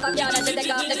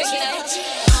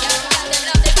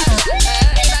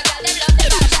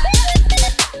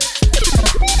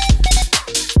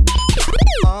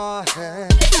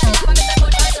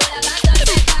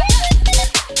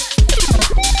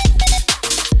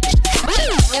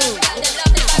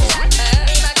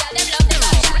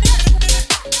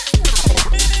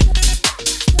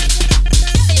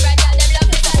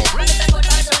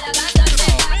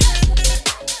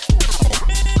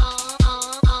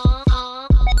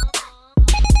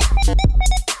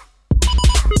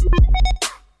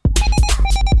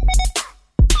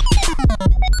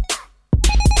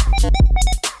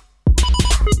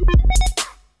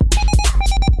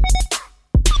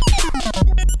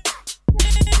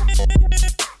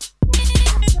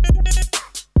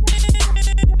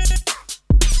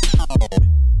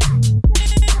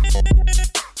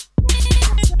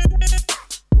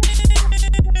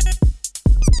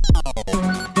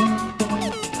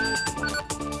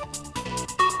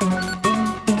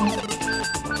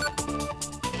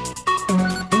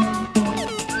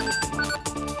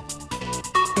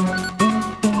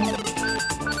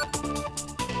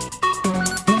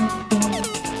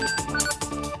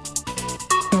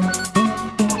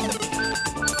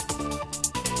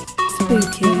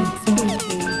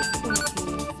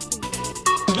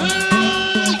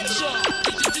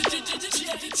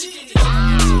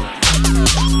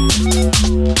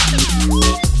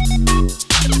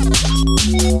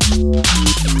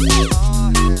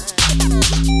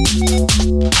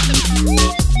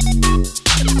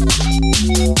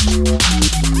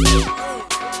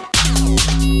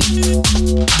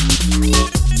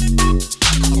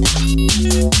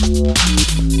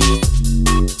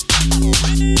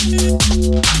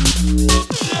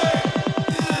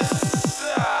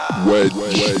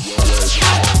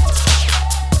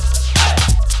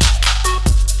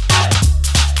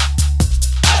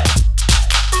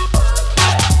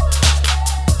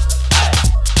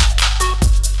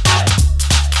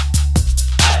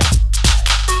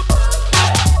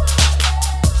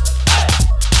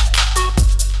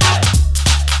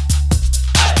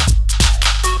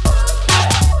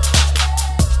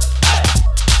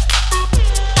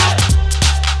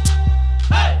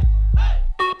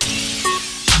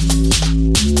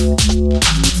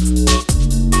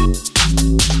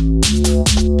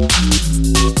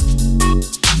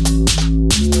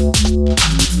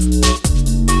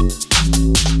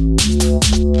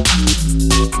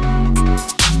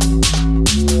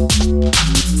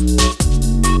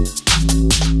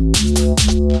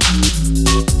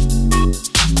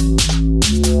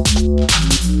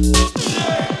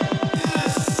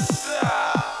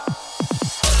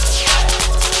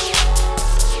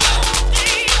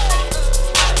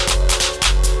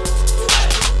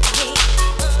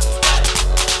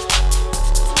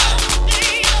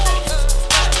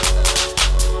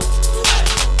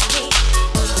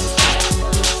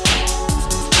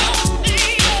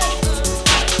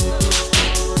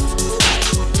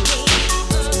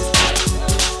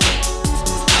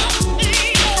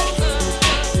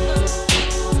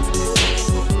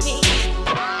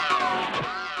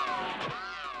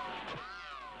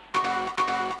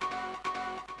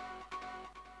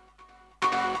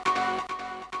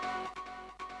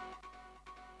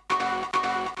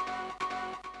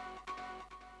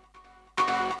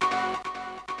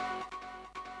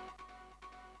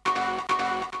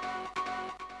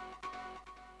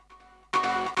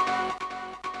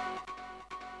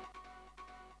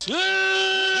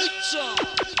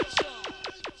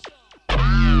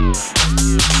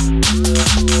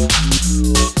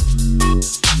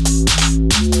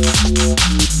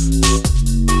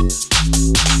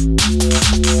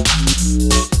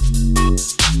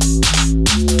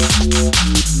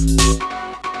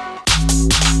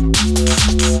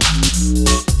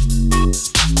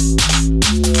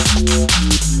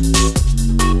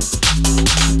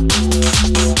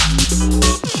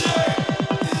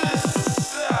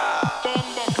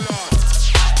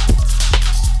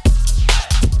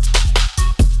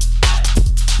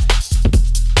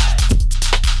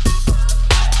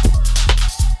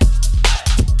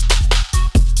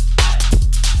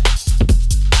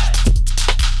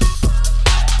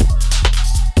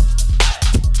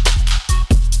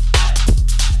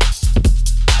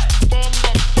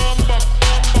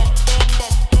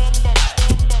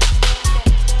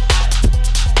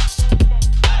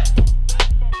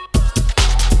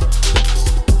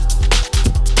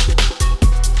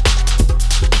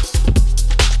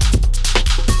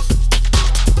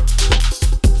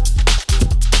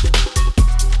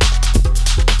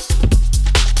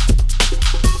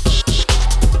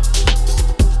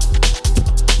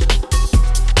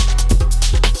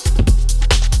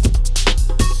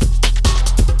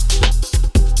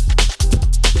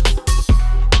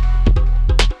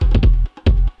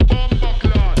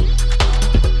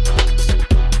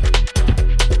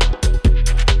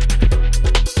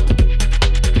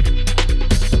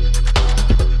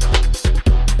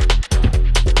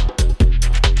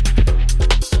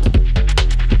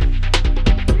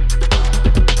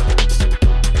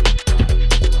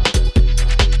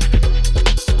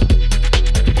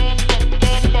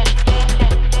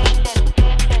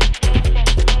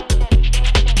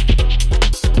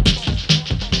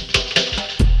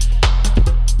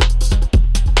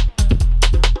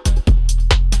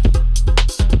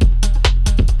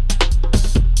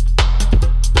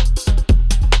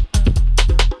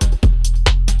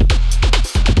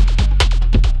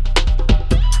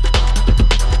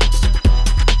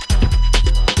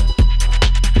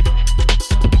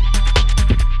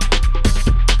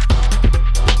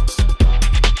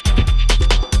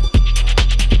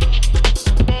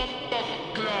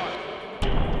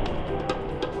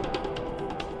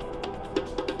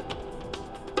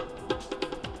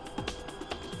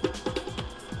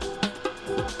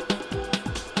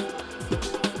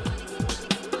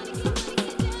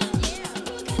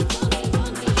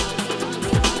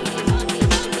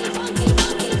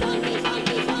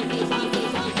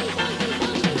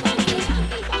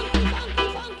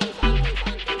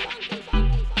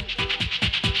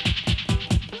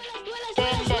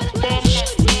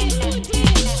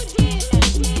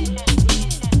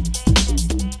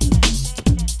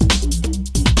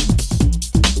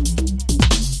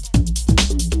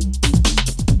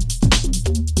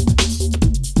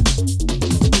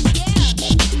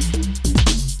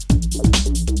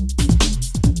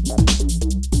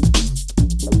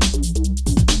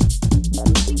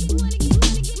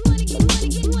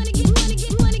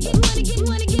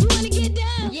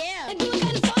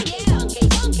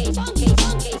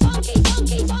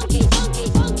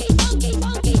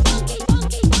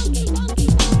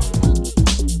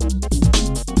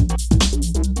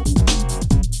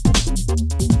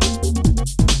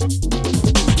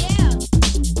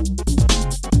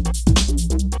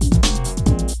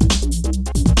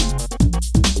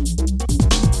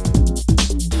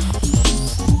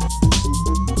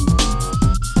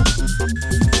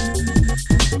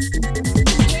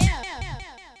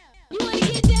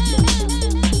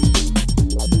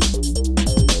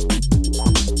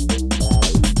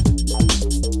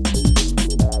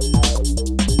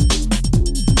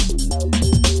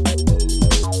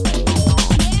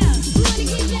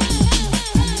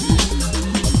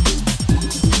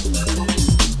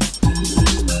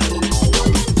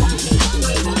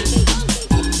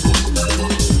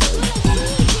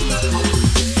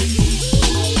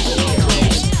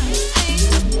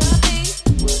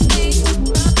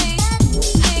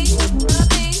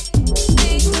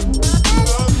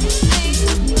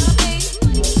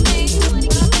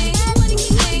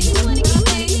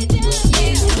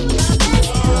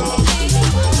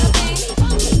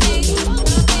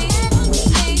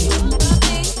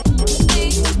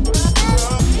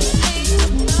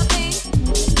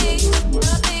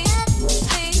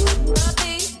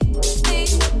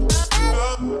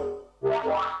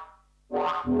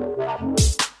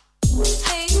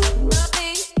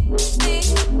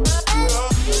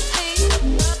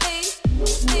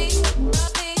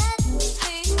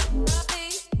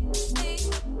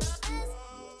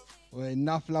 Well,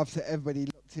 enough love to everybody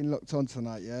locked in, locked on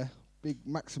tonight, yeah? Big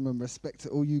maximum respect to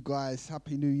all you guys.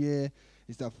 Happy New Year.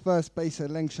 It's the first Bass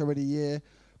and Leng show of the year.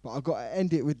 But I've got to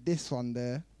end it with this one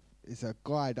there. It's a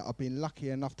guy that I've been lucky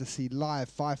enough to see live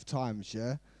 5 times,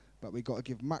 yeah? But we got to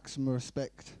give maximum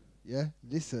respect, yeah?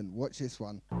 Listen, watch this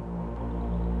one.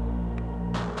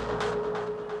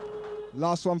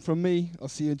 Last one from me. I'll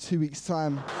see you in 2 weeks'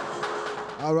 time.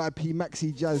 R.I.P.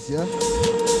 Maxi Jazz, yeah?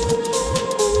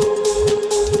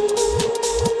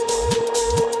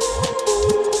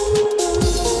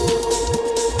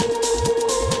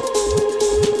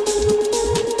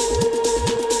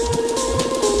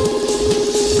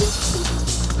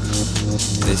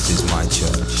 This is my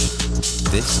church.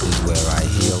 This is where I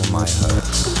heal my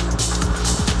hurts.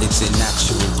 It's in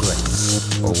natural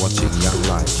grace, or watching young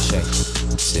life shape.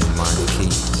 It's in minor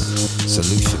keys,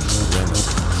 solutions and remedies.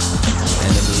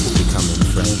 Enemies becoming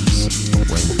friends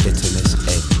when bitterness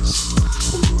ends.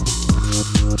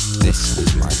 This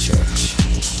is my church.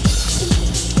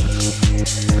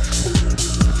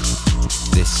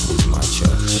 This is my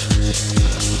church.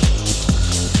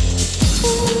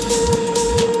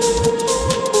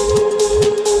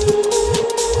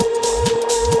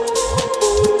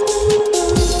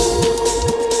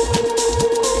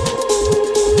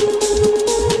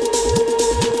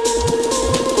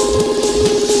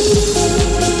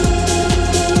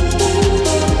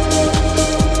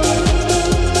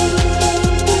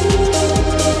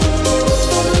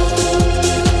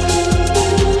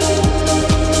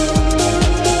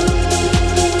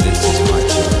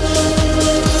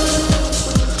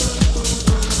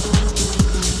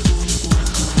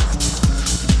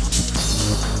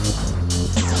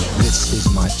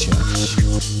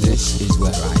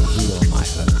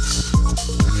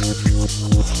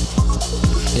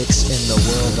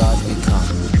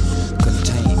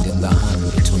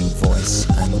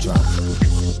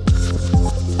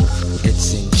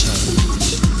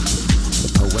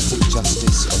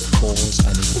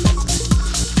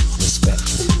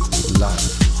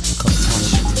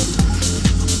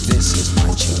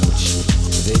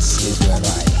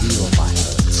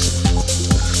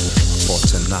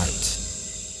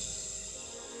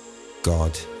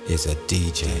 God is a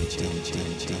DJ.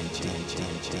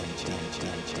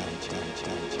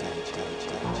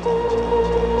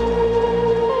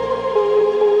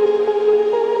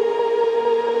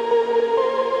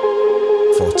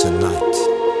 For tonight.